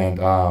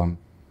 And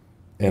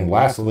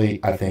lastly,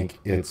 I think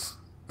it's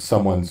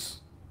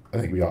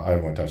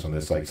everyone touched on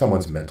this, like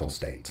someone's mental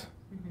state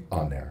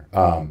on there.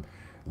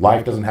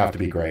 Life doesn't have to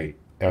be great.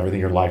 Everything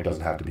in your life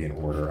doesn't have to be in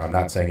order. I'm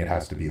not saying it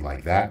has to be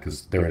like that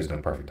because there is no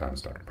perfect time to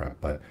start a prep,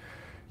 but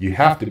you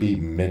have to be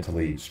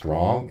mentally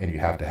strong and you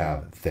have to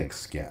have thick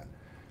skin.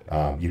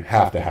 You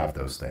have to have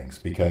those things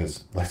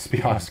because let's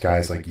be honest,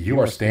 guys, like you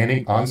are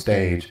standing on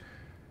stage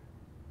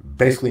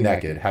basically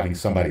naked, having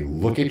somebody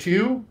look at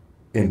you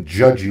and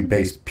judge you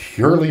based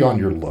purely on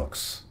your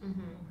looks.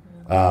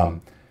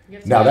 Now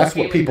that's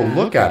what people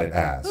look at it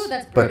as. Ooh,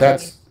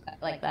 that's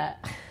like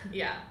that.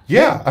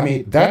 Yeah. I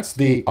mean, that's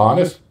the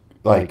honest,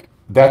 like,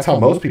 that's how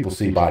most people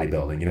see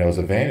bodybuilding, you know, as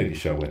a vanity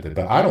show with it.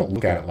 But I don't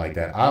look at it like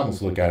that. I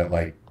almost look at it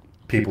like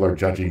people are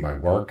judging my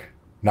work,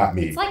 not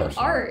me personally. It's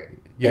like art.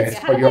 Yeah, it's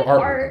for your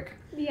artwork.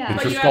 Yeah.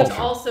 But you have to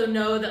also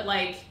know that,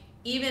 like,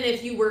 even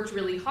if you worked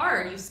really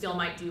hard, you still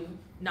might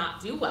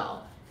not do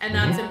well. And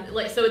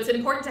that's so it's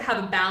important to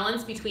have a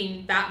balance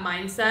between that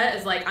mindset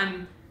as like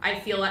I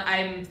feel like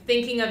I'm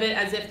thinking of it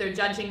as if they're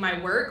judging my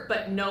work,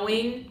 but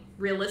knowing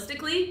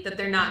realistically that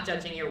they're not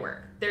judging your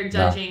work. They're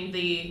judging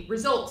the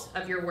result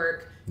of your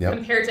work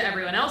compared to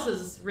everyone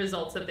else's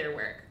results of their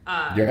work.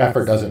 Your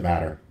effort doesn't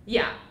matter.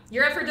 Yeah,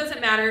 your effort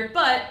doesn't matter,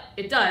 but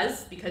it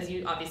does because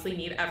you obviously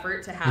need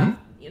effort to have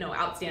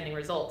outstanding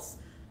results.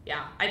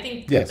 Yeah, I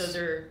think those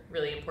are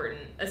really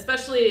important,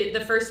 especially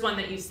the first one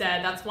that you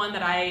said. That's one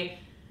that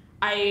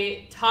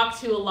I talk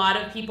to a lot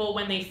of people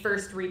when they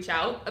first reach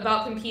out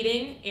about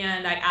competing,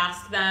 and I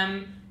ask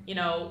them, you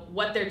know,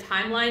 what their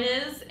timeline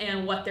is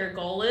and what their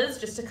goal is,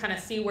 just to kind of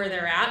see where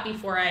they're at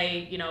before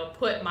I, you know,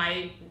 put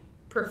my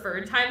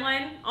preferred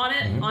timeline on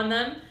it, on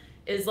them.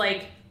 Is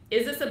like,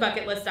 is this a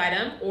bucket list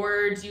item,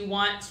 or do you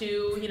want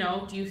to, you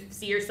know, do you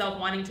see yourself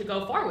wanting to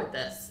go far with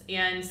this?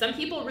 And some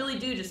people really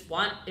do just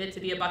want it to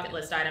be a bucket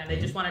list item. They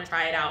just want to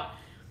try it out.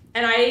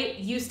 And I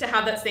used to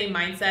have that same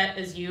mindset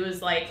as you,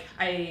 is like,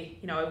 I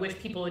wish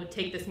people would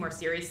take this more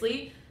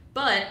seriously.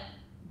 But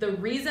the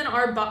reason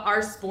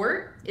our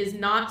sport is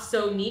not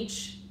so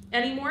niche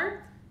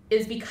anymore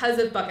is because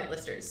of bucket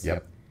listers.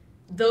 Yep.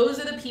 Those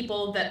are the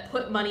people that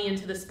put money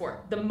into the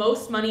sport. The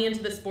most money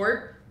into the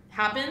sport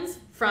happens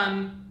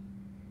from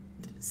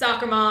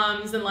soccer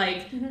moms and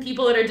like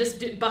people that are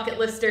just bucket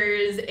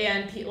listers,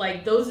 and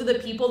like those are the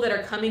people that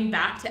are coming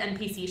back to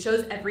NPC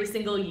shows every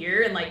single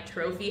year, and like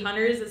trophy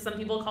hunters, as some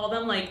people call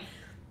them. Like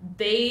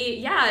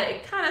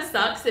it kind of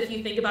sucks if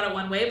you think about it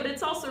one way, but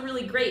it's also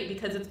really great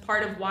because it's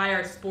part of why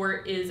our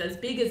sport is as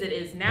big as it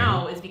is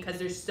now, is because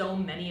there's so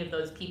many of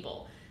those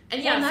people.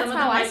 And that's some of them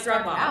how I might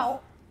drop started off.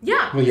 out.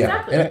 Yeah, well,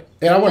 exactly.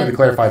 And I wanted to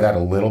clarify that a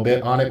little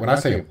bit on it. When I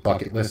say a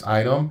bucket list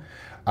item,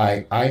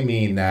 I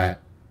mean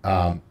that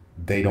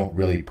they don't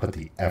really put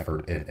the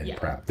effort in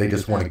prep. They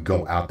just want to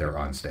go out there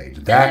on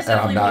stage. That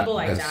I'm not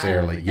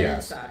necessarily that,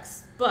 yes.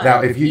 Sucks. But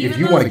now, if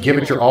you want to give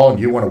it your all and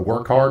you want to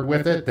work hard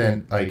with it,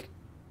 then like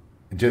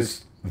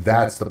just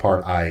that's the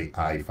part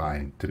I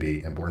find to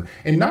be important.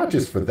 And not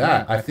just for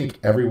that, I think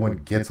everyone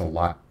gets a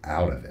lot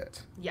out of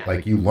it. Yeah.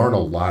 Like you learn a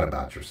lot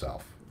about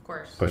yourself. Of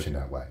course. Pushing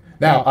that way.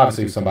 Now,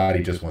 obviously, if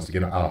somebody just wants to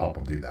get, I'll help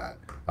them do that,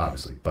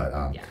 obviously. But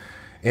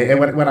and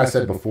when I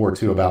said before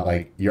too about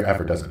like your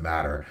effort doesn't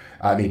matter,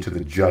 I mean to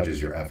the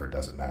judges your effort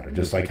doesn't matter.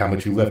 Just like how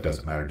much you lift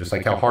doesn't matter. Just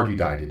like how hard you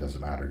diet, it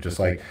doesn't matter. Just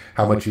like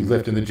how much you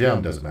lift in the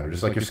gym doesn't matter.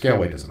 Just like your scale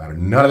weight doesn't matter.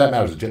 None of that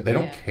matters. They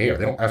don't care.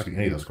 They don't ask you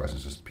any of those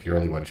questions. Just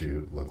purely what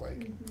you look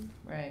like.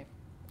 Right.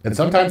 And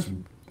sometimes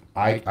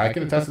I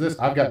can attest to this.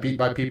 I've got beat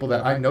by people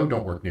that I know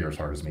don't work near as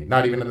hard as me.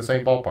 Not even in the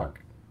same ballpark.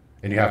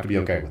 And you have to be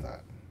okay with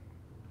that.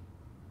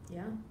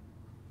 Yeah.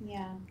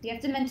 Yeah. You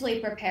have to mentally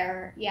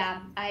prepare.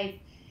 Yeah. I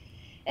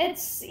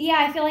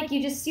feel like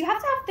you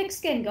have to have thick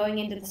skin going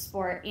into the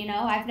sport. You know,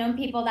 I've known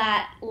people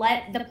that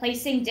let the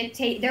placing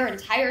dictate their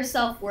entire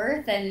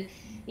self-worth, and,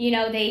 you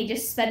know, they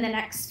just spend the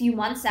next few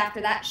months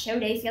after that show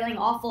day feeling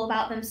awful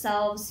about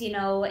themselves, you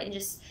know, and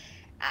just,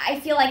 I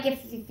feel like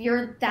if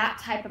you're that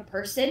type of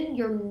person,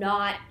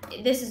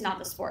 this is not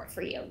the sport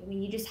for you. I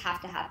mean, you just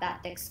have to have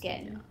that thick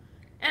skin.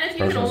 And if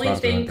you can only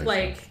think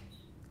like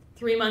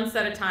 3 months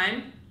at a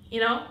time, you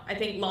know, I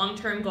think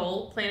long-term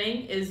goal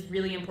planning is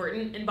really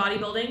important in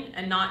bodybuilding,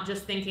 and not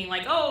just thinking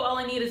like, oh, all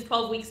I need is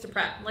 12 weeks to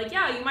prep. Like,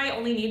 yeah, you might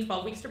only need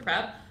 12 weeks to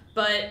prep,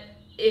 but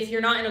if you're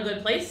not in a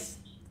good place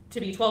to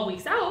be 12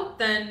 weeks out,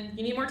 then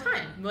you need more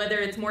time, whether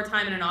it's more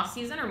time in an off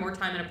season or more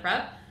time in a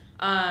prep,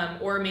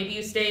 or maybe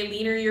you stay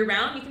leaner year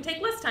round, you can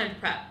take less time to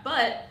prep.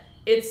 But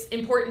it's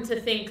important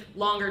to think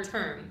longer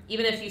term.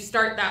 Even if you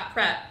start that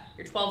prep,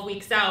 you're 12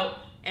 weeks out,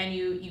 and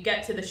you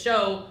get to the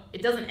show,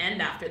 it doesn't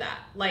end after that.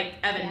 Like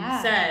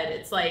Evan said,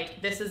 it's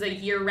like this is a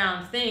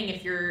year-round thing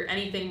if you're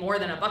anything more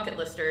than a bucket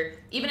lister.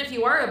 Even if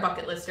you are a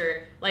bucket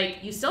lister, like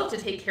you still have to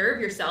take care of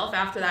yourself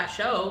after that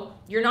show.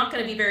 You're not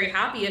going to be very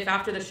happy if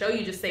after the show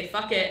you just say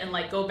fuck it and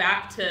like go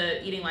back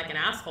to eating like an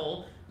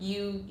asshole.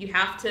 You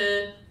have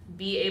to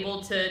be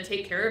able to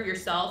take care of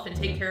yourself and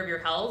take care of your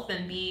health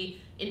and be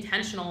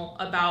intentional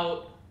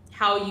about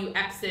how you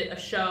exit a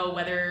show,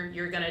 whether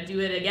you're going to do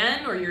it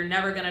again or you're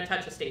never going to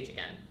touch a stage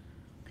again.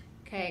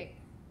 Okay.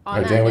 All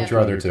right, Dan, what's your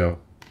other two?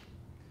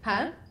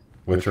 Huh?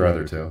 What's your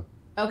other two?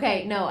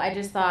 Okay, no, I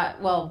just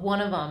thought, well,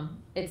 one of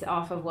them, it's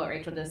off of what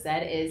Rachel just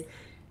said, is,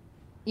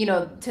 you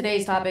know,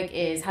 today's topic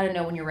is how to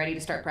know when you're ready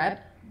to start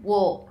prep.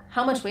 Well,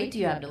 how much weight do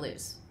you have to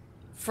lose?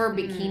 For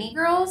bikini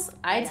girls,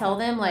 I tell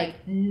them,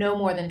 like, no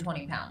more than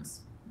 20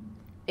 pounds.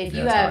 If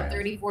you That's have right.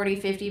 30, 40,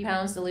 50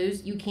 pounds to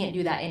lose, you can't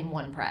do that in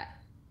one prep.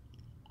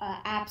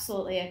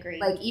 Absolutely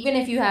agree. Like, even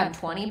if you have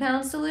 20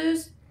 pounds to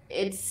lose,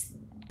 it's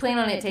plan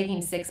on it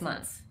taking 6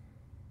 months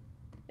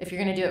if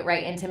you're going to do it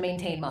right and to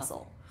maintain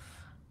muscle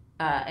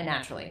and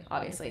naturally,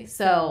 obviously.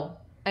 So,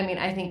 I mean,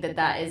 I think that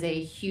that is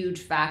a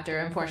huge factor.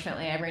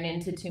 Unfortunately, I ran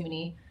into too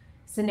many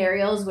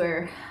scenarios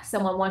where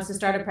someone wants to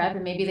start a prep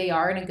and maybe they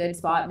are in a good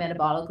spot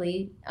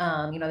metabolically.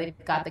 You know,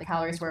 they've got the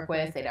calories to work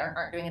with. They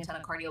aren't doing a ton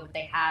of cardio, but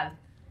they have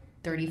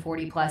 30,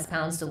 40 plus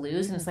pounds to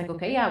lose. And it's like,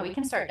 okay, yeah, we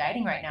can start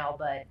dieting right now,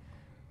 but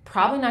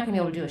probably not going to be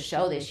able to do a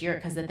show this year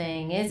because the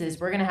thing is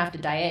we're going to have to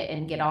diet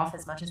and get off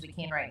as much as we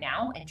can right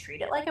now and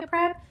treat it like a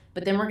prep.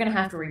 But then we're going to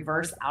have to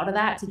reverse out of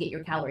that to get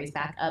your calories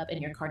back up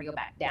and your cardio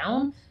back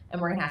down.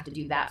 And we're going to have to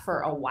do that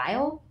for a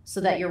while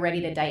so that you're ready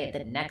to diet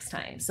the next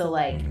time. So,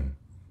 like,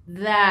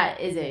 that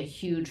is a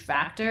huge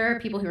factor.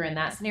 People who are in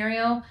that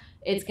scenario,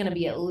 it's going to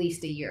be at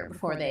least a year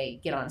before they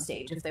get on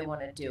stage if they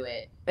want to do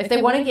it. If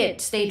they want to get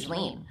stage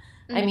lean.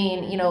 I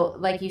mean, you know,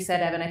 like you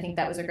said, Evan, I think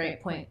that was a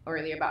great point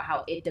earlier about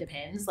how it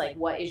depends. Like,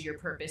 what is your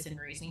purpose and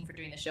reasoning for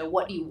doing the show?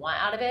 What do you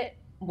want out of it?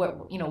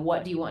 What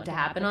do you want to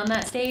happen on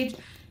that stage?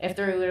 If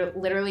they're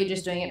literally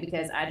just doing it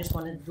because I just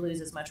wanted to lose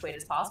as much weight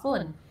as possible,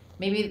 and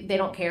maybe they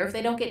don't care if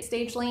they don't get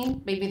stage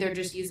lean. Maybe they're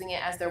just using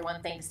it as their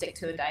one thing to stick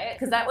to a diet.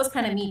 Because that was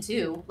kind of me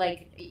too.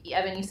 Like,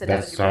 Evan, you said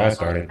That's how I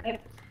started.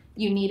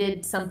 You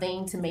needed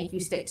something to make you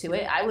stick to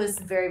it. I was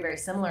very, very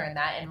similar in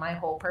that, and my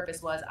whole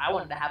purpose was I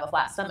wanted to have a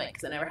flat stomach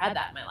because I never had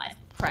that in my life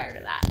prior to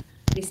that.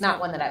 At least not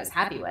one that I was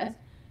happy with.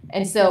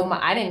 And so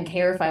I didn't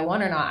care if I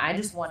won or not. I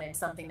just wanted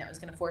something that was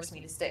going to force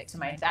me to stick to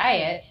my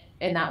diet,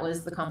 and that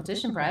was the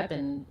competition prep.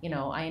 And, you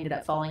know, I ended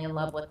up falling in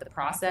love with the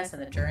process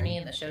and the journey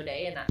and the show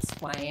day, and that's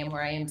why I am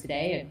where I am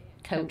today, and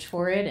coach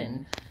for it,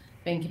 and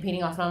been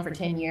competing off and on for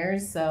 10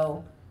 years.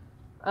 So,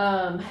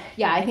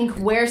 yeah, I think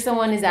where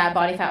someone is at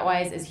body fat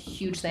wise is a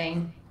huge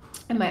thing.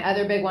 And my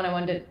other big one I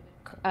wanted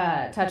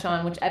to touch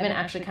on, which Evan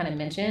actually kind of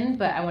mentioned,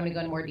 but I want to go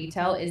into more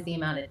detail, is the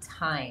amount of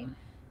time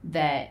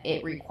that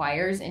it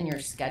requires in your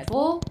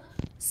schedule.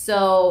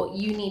 So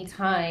you need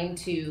time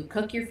to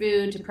cook your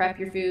food, to prep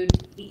your food,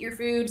 to eat your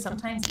food.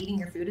 Sometimes eating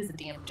your food is a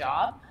damn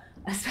job.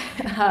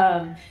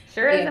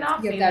 Sure is an You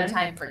have to have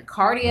time for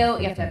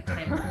cardio. You have to have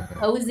time for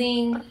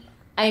posing.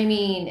 I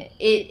mean,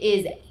 it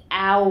is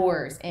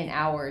hours and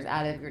hours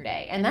out of your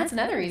day. And that's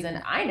another reason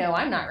I know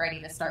I'm not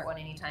ready to start one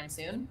anytime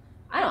soon.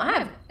 I don't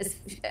have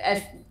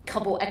a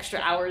couple extra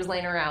hours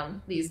laying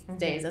around these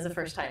days as a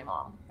first-time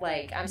mom.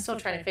 Like, I'm still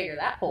trying to figure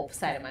that whole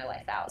side of my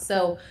life out.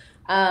 So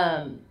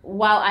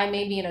while I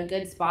may be in a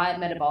good spot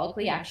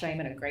metabolically, actually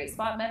I'm in a great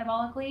spot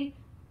metabolically,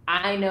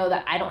 I know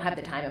that I don't have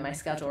the time in my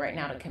schedule right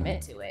now to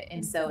commit to it.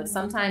 And so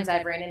sometimes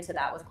I've ran into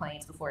that with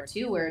clients before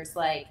too, where it's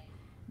like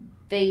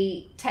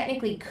they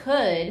technically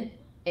could,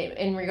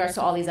 in regards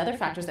to all these other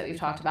factors that we've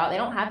talked about, they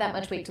don't have that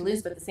much weight to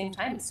lose, but at the same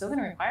time, it's still going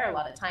to require a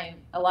lot of time,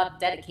 a lot of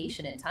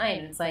dedication and time.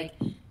 And it's like,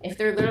 if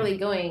they're literally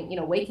going, you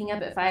know, waking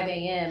up at 5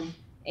 a.m.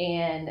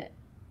 and,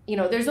 you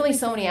know, there's only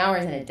so many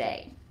hours in a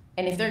day.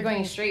 And if they're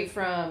going straight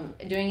from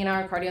doing an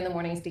hour cardio in the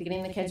mornings to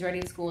getting the kids ready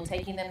to school,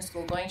 taking them to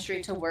school, going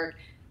straight to work,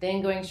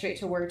 then going straight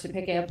to work to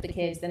pick up the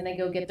kids, then they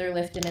go get their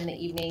lifting in the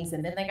evenings,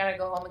 and then they got to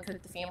go home and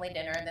cook the family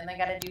dinner, and then they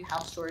got to do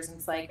house chores. And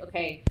it's like,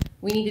 okay,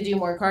 we need to do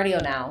more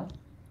cardio now.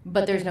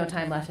 But there's no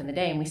time left in the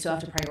day, and we still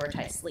have to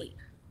prioritize sleep.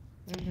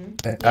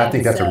 I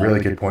think that's a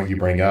really good point you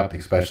bring up,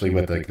 especially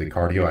with the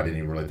cardio. I didn't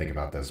even really think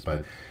about this,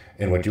 but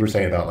and what you were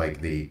saying about like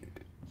the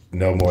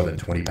no more than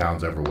 20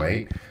 pounds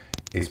overweight,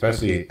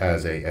 especially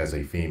as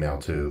a female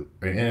too,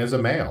 and as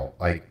a male,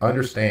 like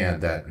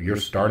understand that your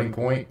starting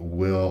point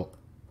will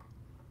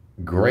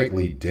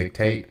greatly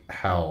dictate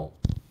how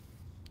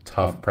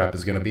tough prep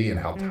is going to be and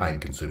how time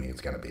consuming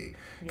it's going to be.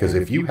 Because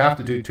if you have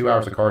to do 2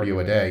 hours of cardio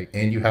a day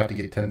and you have to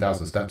get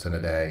 10,000 steps in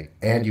a day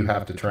and you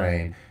have to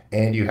train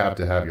and you have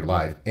to have your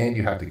life and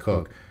you have to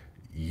cook,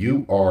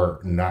 you are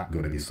not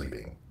going to be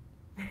sleeping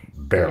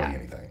barely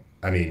anything.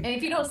 I mean, And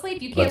if you don't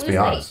sleep, you can't let's lose be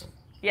honest. weight.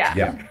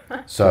 Yeah.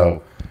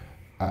 So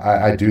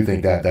I do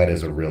think that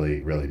is a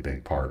really, really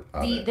big part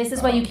of it. This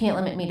is why you can't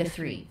limit me to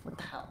 3. What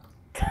the hell?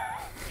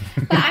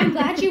 But I'm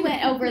glad you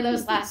went over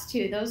those last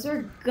two. Those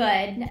are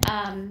good.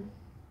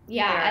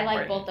 Yeah, I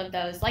like both of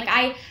those. Like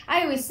I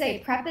always say,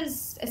 prep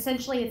is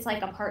essentially, it's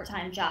like a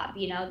part-time job.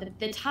 You know,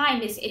 the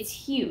time it's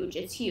huge.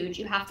 It's huge.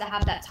 You have to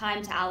have that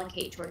time to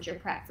allocate towards your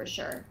prep for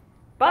sure.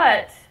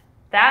 But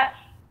that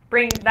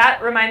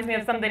reminds me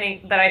of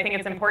something that I think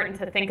it's important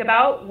to think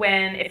about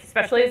when,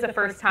 especially as a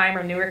first-time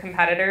or newer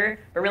competitor,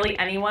 but really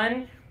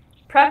anyone,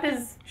 prep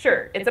is,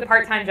 sure, it's a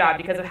part-time job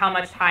because of how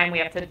much time we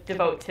have to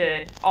devote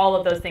to all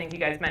of those things you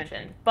guys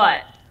mentioned.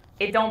 But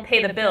it don't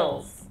pay the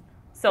bills.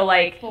 So,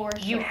 like,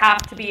 you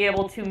have to be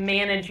able to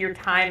manage your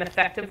time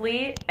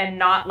effectively and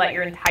not let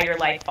your entire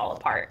life fall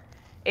apart.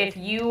 If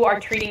you are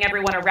treating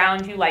everyone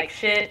around you like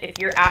shit, if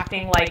you're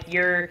acting like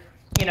you're,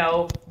 you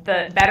know,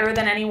 the better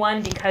than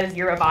anyone because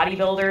you're a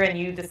bodybuilder and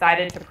you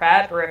decided to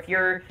prep, or if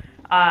you're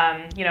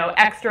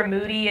extra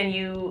moody and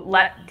you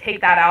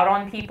take that out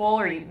on people,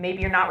 or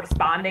maybe you're not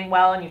responding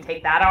well and you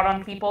take that out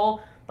on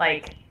people,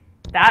 like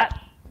that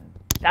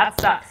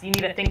sucks. You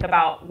need to think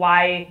about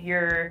why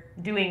you're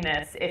doing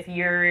this if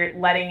you're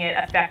letting it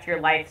affect your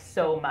life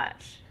so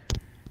much,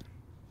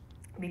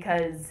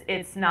 because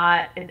it's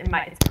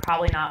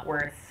probably not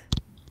worth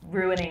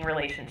ruining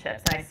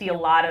relationships. And I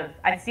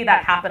see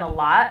that happen a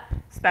lot,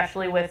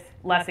 especially with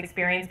less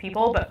experienced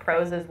people, but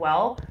pros as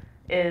well,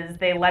 is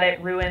they let it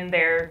ruin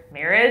their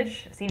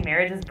marriage. I've seen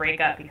marriages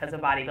break up because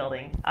of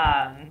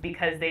bodybuilding,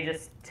 because they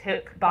just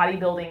took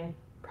bodybuilding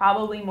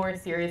probably more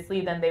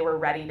seriously than they were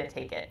ready to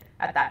take it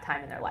at that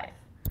time in their life.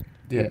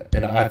 Yeah,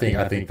 and I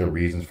think the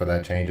reasons for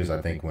that changes.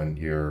 I think when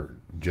you're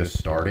just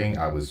starting,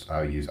 I was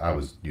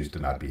used to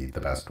not be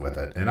the best with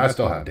it, and I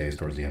still have days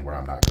towards the end where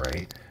I'm not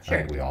great. Sure.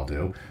 I think we all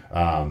do.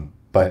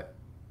 But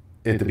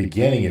at the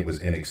beginning, it was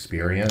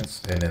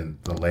inexperience, and then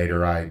the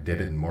later I did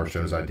it and more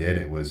shows I did,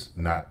 it was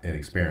not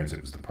inexperience.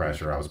 It was the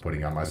pressure I was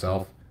putting on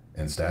myself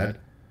instead.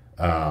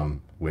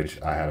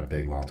 Which I had a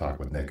big long talk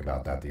with Nick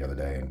about that the other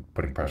day, and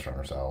putting pressure on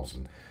ourselves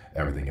and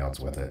everything else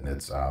with it. And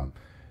it's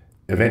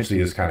eventually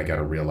you just kind of got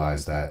to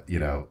realize that,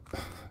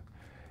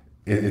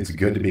 it's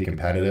good to be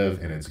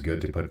competitive and it's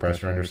good to put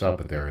pressure on yourself,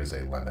 but there is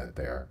a limit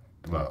there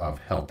of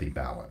healthy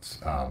balance.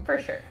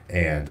 For sure.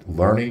 And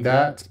learning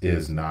that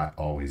is not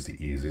always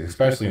the easiest,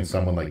 especially in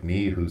someone like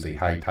me who's a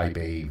high type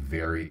A,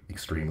 very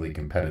extremely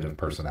competitive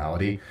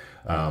personality.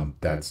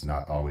 That's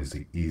not always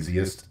the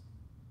easiest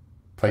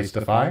place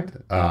to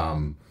find.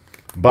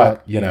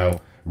 But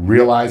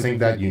realizing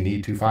that you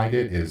need to find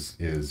it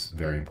is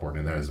very important,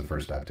 and that is the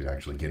first step to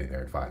actually getting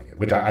there and finding it,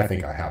 which I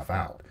think I have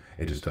found.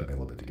 It just took me a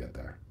little bit to get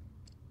there.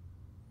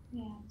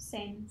 Yeah,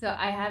 same. So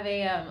I have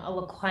a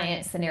little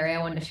client scenario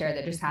I wanted to share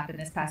that just happened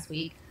this past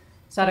week.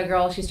 So I had a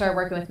girl, she started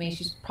working with me.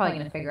 She's probably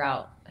going to figure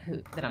out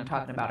that I'm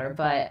talking about her,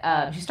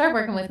 but she started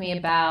working with me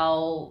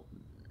about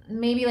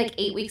maybe like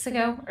 8 weeks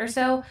ago or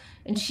so,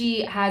 and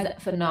she has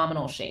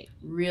phenomenal shape,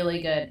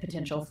 really good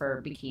potential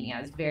for bikini. I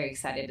was very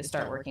excited to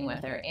start working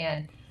with her,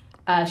 and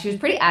she was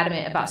pretty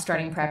adamant about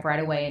starting prep right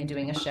away and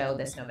doing a show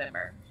this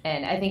November.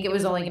 And I think it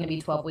was only going to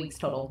be 12 weeks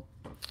total.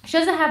 She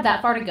doesn't have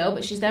that far to go,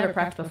 but she's never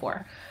prepped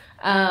before.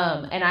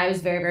 And I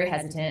was very, very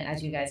hesitant,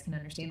 as you guys can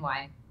understand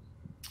why.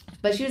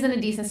 But she was in a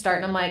decent start,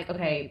 and I'm like,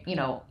 okay,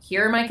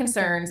 here are my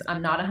concerns.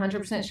 I'm not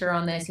 100% sure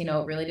on this. It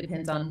really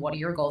depends on what are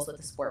your goals with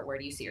the sport. Where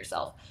do you see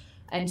yourself?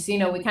 And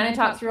so, we kind of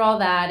talked through all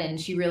that,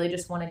 and she really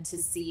just wanted to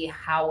see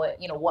how it,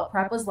 what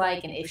prep was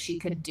like and if she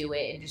could do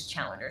it and just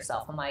challenge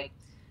herself. I'm like,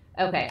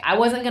 okay, I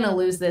wasn't going to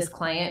lose this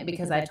client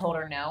because I told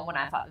her no when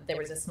I thought that there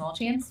was a small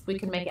chance we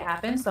could make it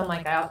happen. So I'm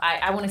like,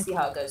 I want to see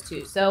how it goes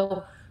too.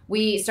 So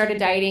we started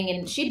dieting,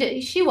 and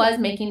she was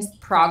making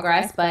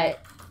progress,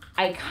 but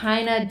I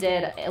kind of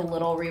did a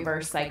little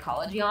reverse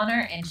psychology on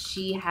her, and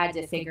she had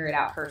to figure it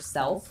out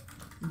herself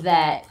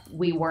that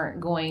we weren't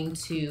going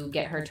to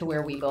get her to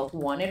where we both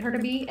wanted her to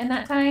be in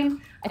that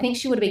time. I think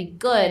she would have been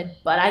good,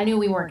 but I knew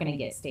we weren't going to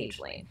get stage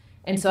lane.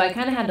 And so I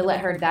kind of had to let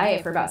her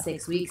diet for about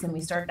 6 weeks, and we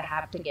were starting to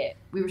have to get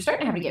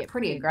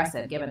pretty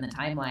aggressive given the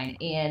timeline.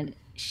 And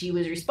she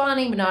was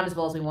responding, but not as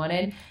well as we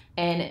wanted.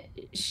 And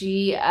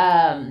she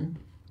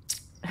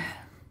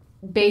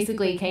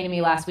basically came to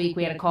me last week.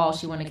 We had a call.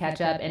 She wanted to catch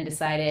up and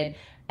decided,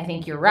 I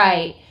think you're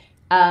right.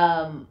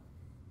 I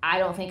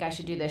don't think I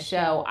should do this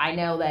show. I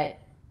know that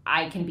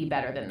I can be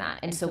better than that.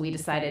 And so we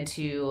decided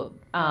to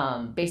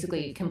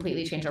basically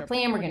completely change our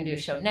plan. We're going to do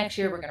a show next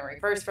year. We're going to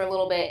reverse for a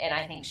little bit. And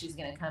I think she's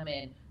going to come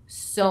in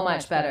so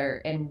much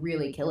better and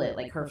really kill it,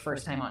 like her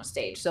first time on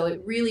stage. So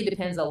it really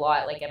depends a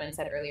lot, like Evan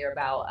said earlier,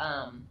 about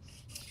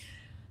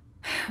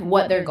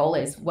what their goal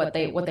is, what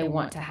they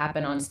want to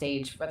happen on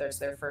stage, whether it's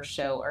their first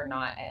show or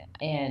not.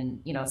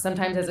 And,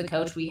 sometimes as a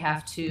coach, we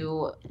have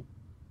to,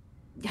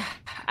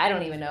 I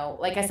don't even know.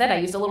 Like I said, I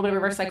used a little bit of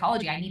reverse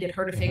psychology. I needed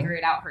her to figure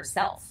it out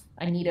herself.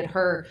 I needed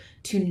her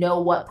to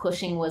know what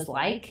pushing was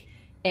like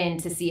and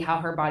to see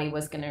how her body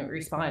was going to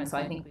respond. So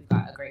I think we've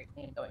got a great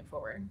plan going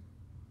forward.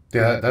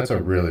 Yeah, that's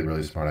a really,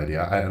 really smart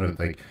idea. I don't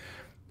think,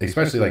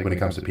 especially like when it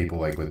comes to people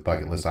like with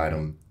bucket list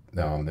item,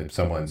 if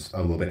someone's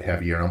a little bit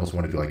heavier and almost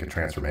want to do like a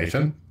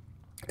transformation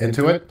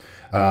into it,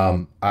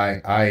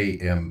 I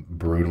am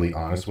brutally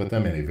honest with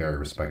them in a very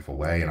respectful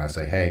way. And I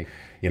say, hey,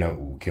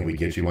 can we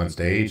get you on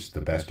stage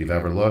the best you've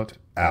ever looked?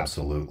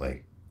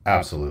 Absolutely.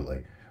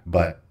 Absolutely.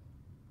 But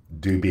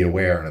do be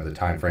aware of the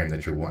time frame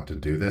that you want to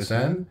do this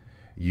in.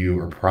 You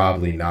are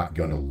probably not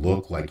going to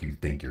look like you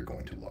think you're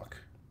going to look.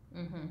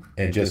 Mm-hmm.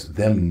 And just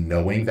them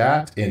knowing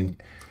that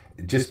and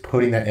just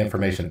putting that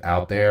information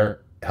out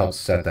there helps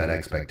set that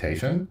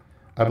expectation,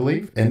 I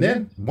believe. And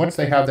then once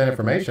they have that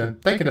information,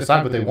 they can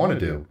decide what they want to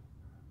do.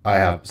 I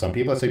have some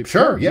people that say,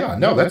 sure, yeah,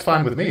 no, that's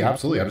fine with me.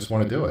 Absolutely. I just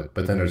want to do it.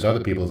 But then there's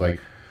other people that's like,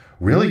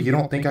 really? You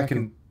don't think I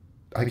can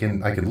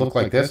look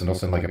like this? And they'll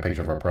send like a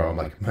picture of a pro. I'm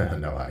like, no,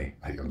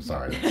 I'm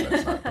sorry.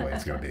 That's not the way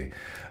it's going to be.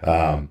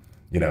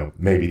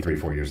 Maybe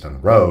 3-4 years down the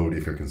road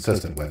if you're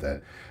consistent with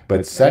it.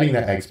 But setting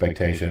that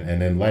expectation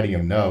and then letting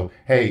them know,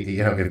 hey,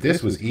 if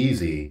this was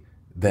easy,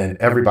 then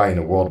everybody in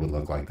the world would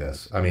look like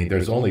this. I mean,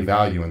 there's only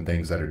value in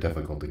things that are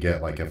difficult to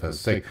get. Like if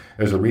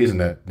there's a reason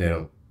that,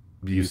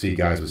 you see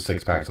guys with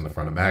 6-packs on the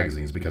front of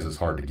magazines, because it's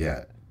hard to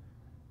get.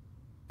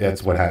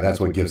 That's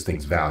what gives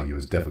things value,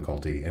 is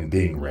difficulty and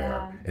being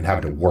rare and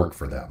having to work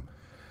for them.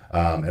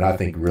 And I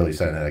think really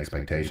setting that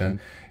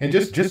expectation and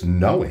just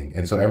knowing.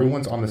 And so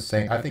everyone's on the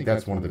same. I think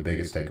that's one of the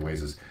biggest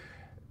takeaways is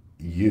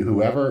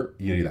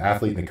the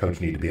athlete and the coach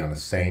need to be on the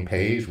same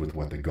page with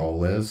what the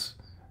goal is.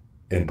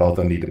 And both of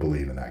them need to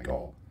believe in that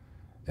goal.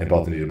 And both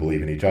of them need to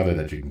believe in each other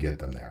that you can get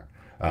them there.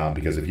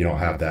 Because if you don't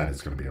have that,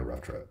 it's going to be a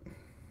rough trip.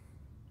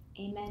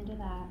 Amen to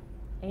that.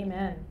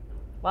 Amen.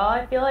 Well,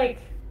 I feel like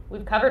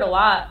we've covered a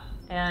lot,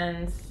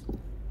 and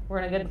we're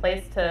in a good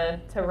place to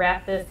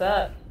wrap this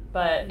up.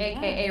 But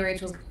AKA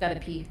Rachel's got to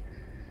pee.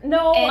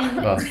 No,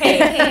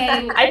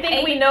 Hey, I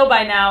think we know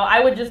by now. I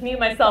would just mute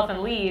myself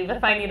and leave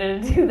if I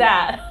needed to do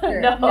that. Sure.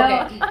 No,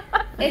 Okay.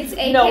 It's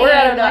AKA no, we're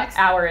at an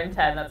hour and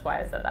 10. That's why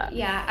I said that.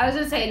 Yeah, I was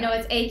gonna say no.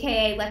 It's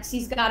AKA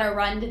Lexie's got to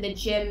run to the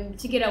gym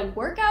to get a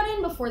workout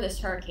in before this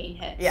hurricane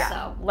hits. Yeah,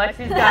 So.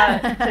 Lexi's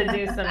got to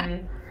do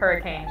some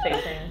hurricane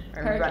chasing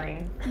or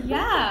running.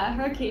 Yeah,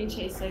 hurricane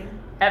chasing.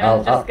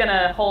 Evan's just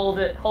gonna hold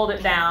it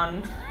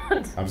down.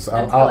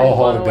 I'll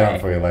hold it down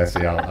for you,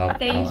 Lexie. I'll let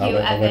you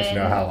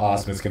know Evan. how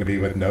awesome it's going to be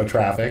with no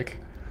traffic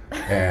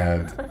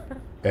and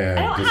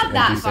don't just have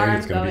that empty far city.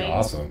 It's going to be going.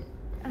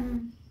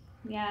 awesome.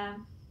 Yeah.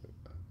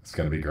 It's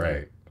going to be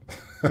great.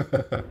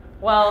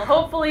 Well,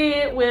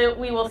 hopefully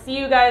we will see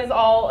you guys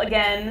all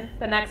again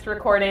the next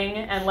recording,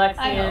 and Lexie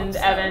I hope and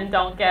so. Evan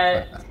don't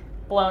get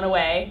blown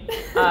away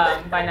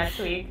by next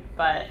week.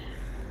 But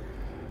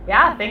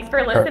yeah, thanks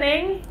for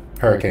listening.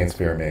 Hurricanes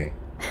fear me.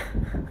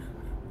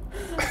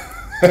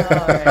 All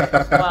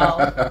right.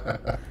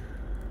 Well,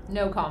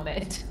 No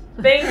comment.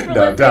 thanks for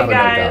No, listening, definitely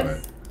no guys.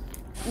 comment.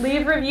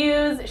 Leave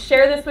reviews,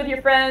 share this with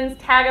your friends,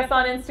 tag us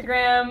on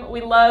Instagram.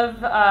 We love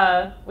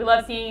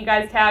seeing you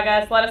guys tag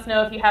us. Let us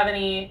know if you have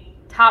any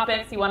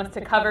topics you want us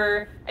to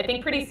cover. I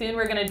think pretty soon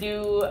we're gonna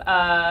do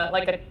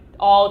like a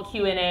all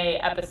Q&A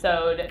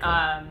episode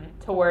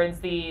towards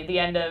the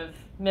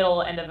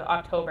middle end of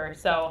October.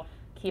 So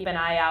keep an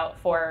eye out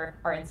for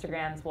our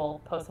Instagrams.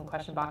 We'll post some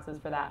question boxes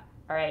for that.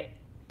 All right.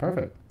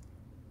 Perfect.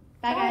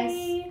 Bye,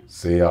 guys.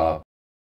 See y'all.